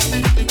on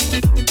down.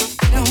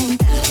 Get on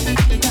down.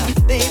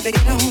 Baby,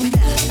 get on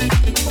down.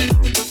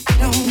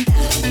 Get on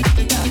down.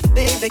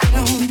 Baby, get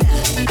on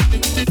down.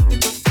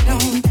 Get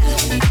on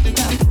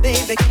down.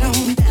 Baby, get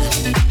on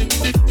down.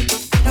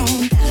 Get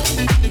on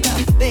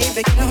down.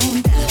 Baby, get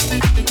on down.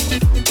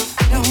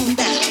 Get on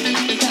down.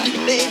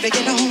 Baby,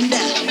 get on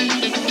down.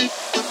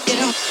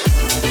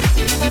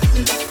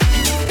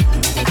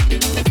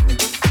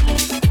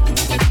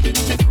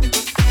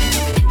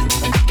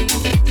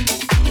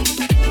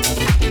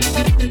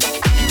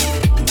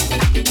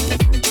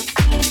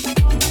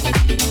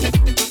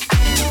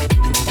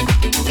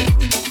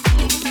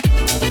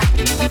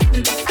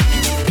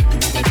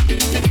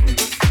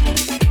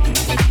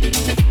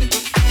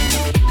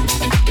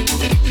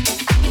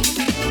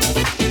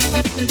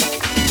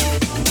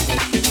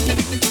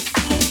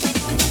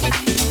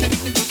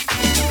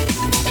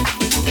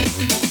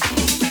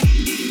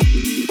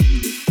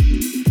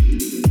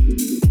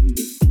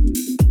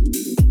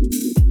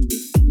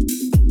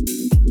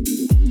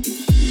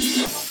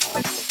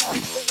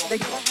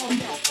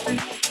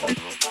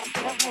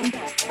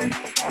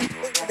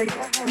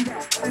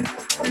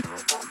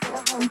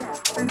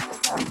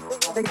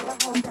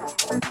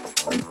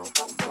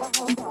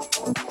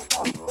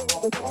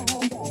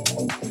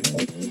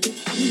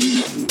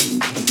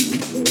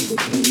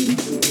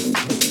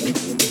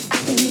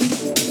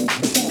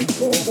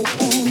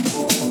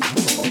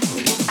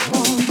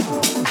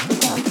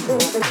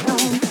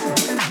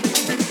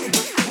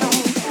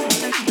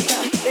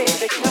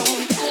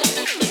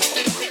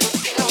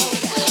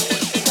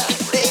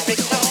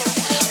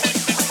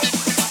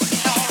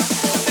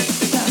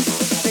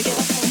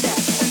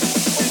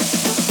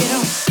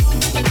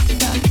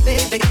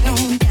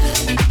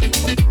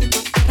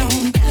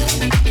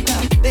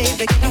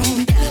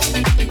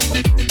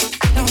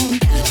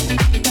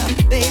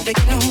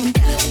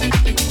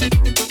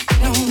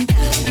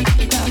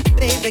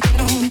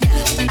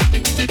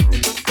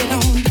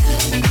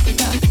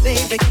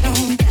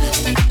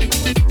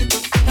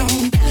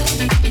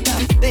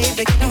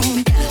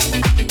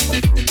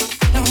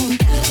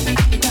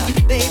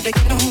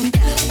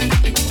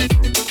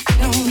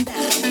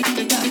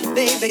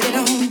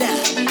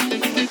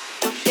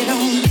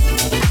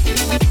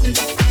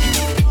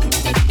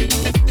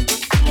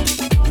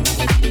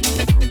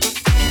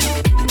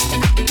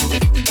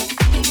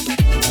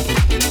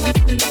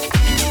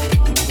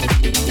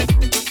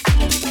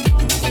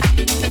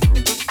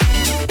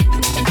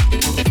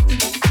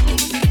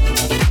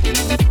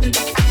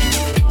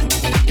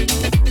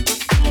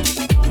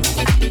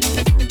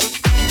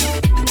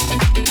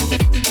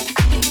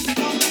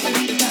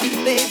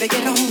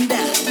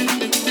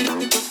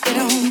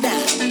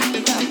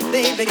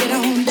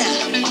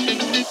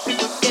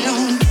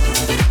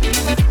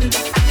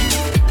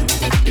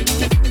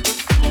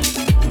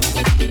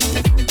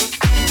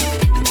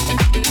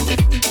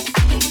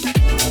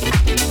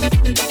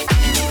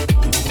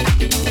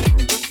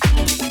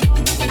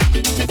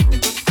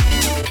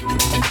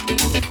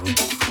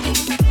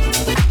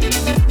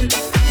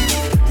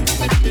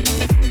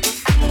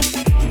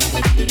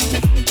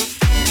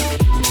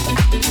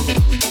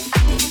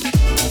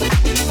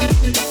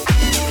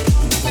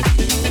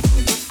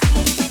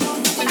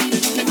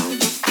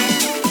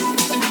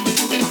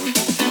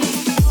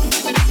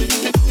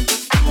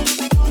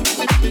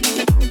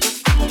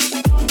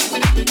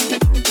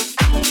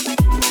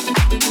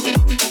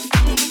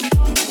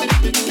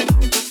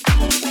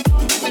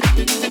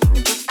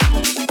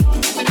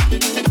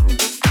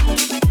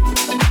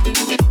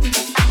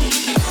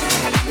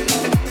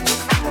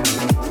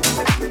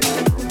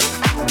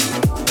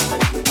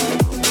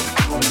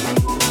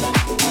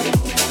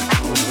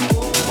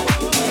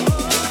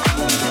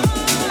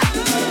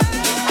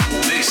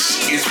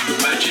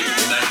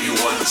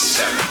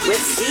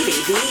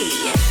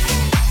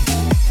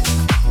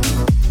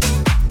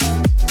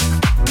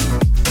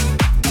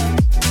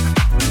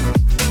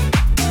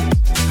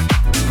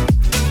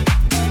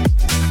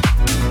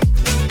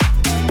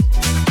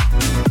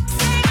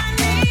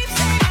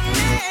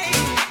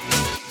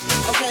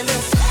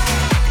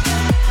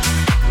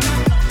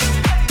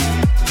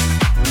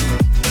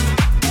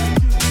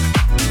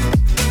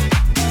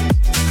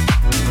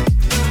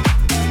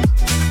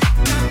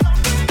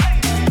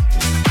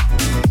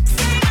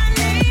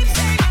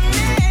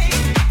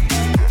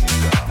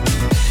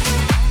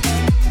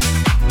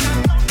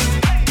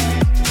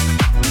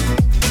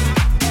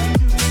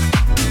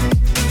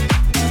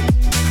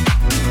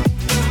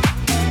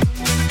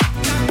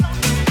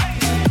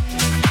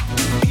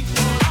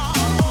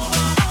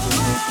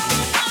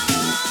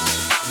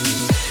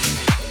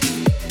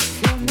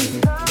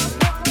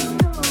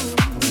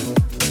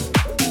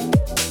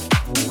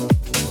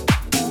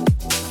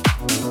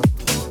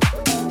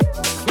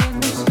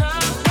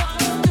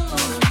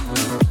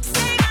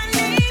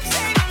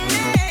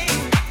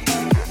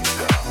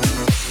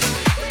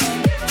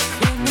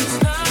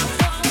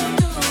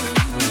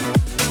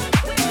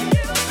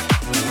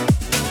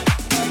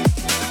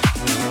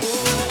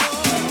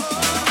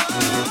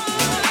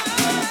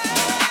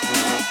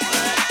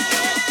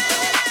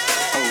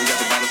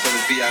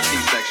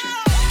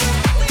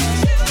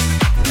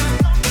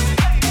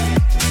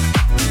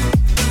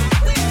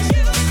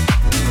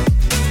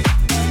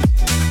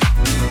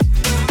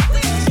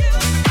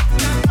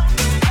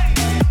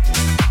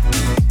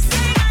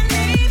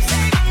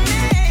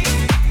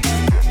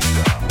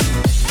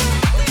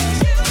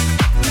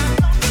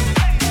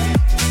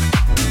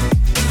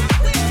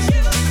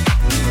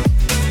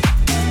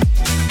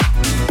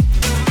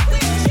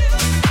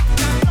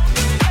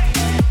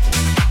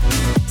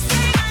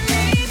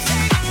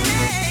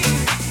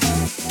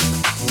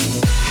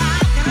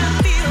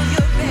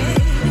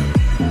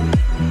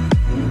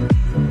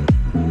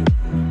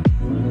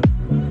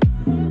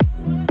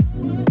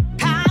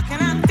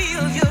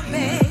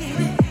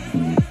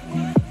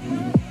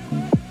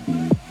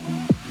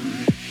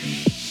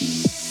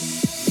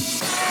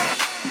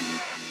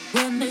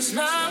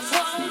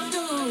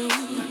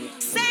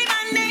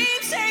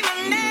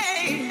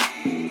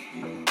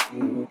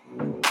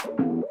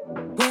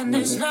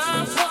 this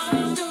love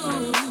won't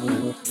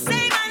do.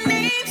 Say my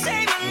name,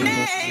 say my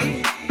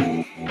name.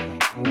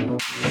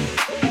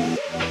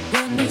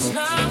 When this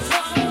love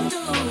won't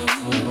do.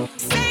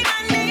 Say my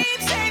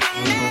name, say my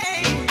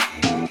name.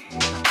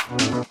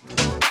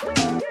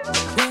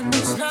 When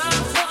this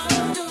love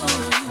won't do.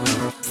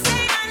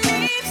 Say my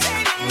name, say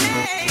my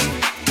name.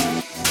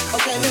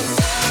 Okay,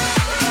 listen.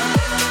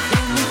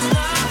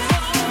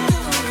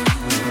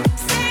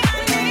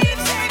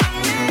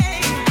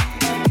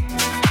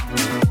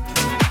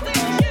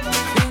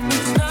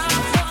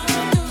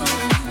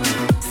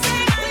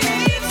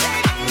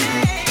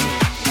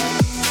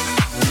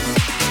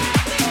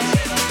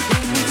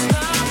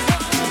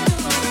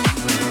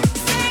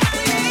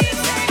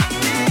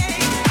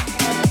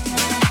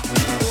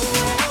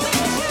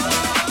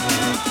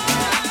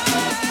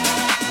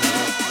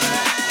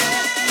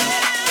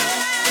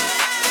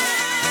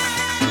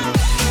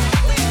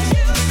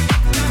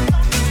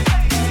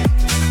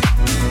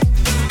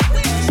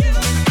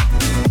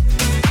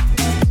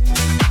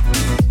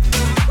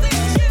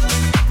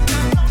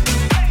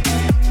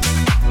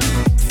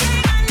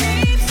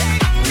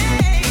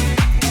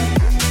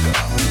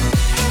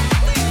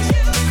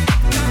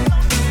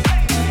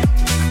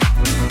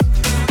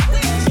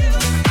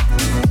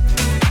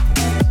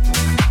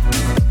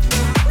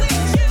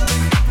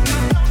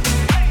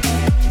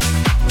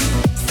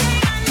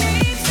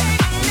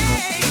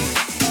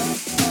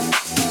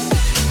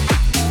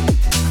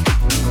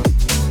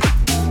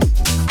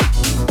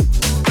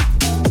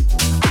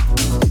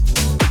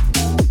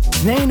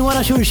 Tnejn wara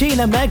xulxin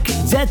hemmhekk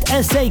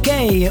ZSAK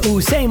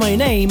u Say My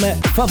Name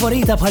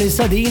favorita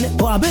bħalissa din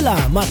u qabilha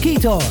ma'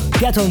 Kito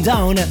Get On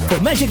Down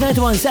fuq Magic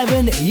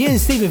 917 jien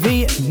Stevie V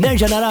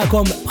nerġa'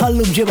 narakom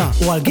bħallum ġimgħa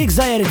u għal gigs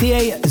żgħir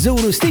tiegħi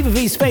żuru Stevie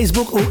V's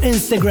Facebook u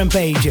Instagram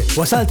page.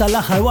 Wasalt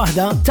tal-aħħar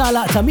waħda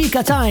tagħlaq ta'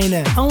 Mika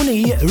Tyne hawn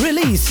hi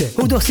Release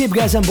u doħsieb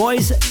Girls and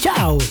Boys.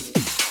 Ciao!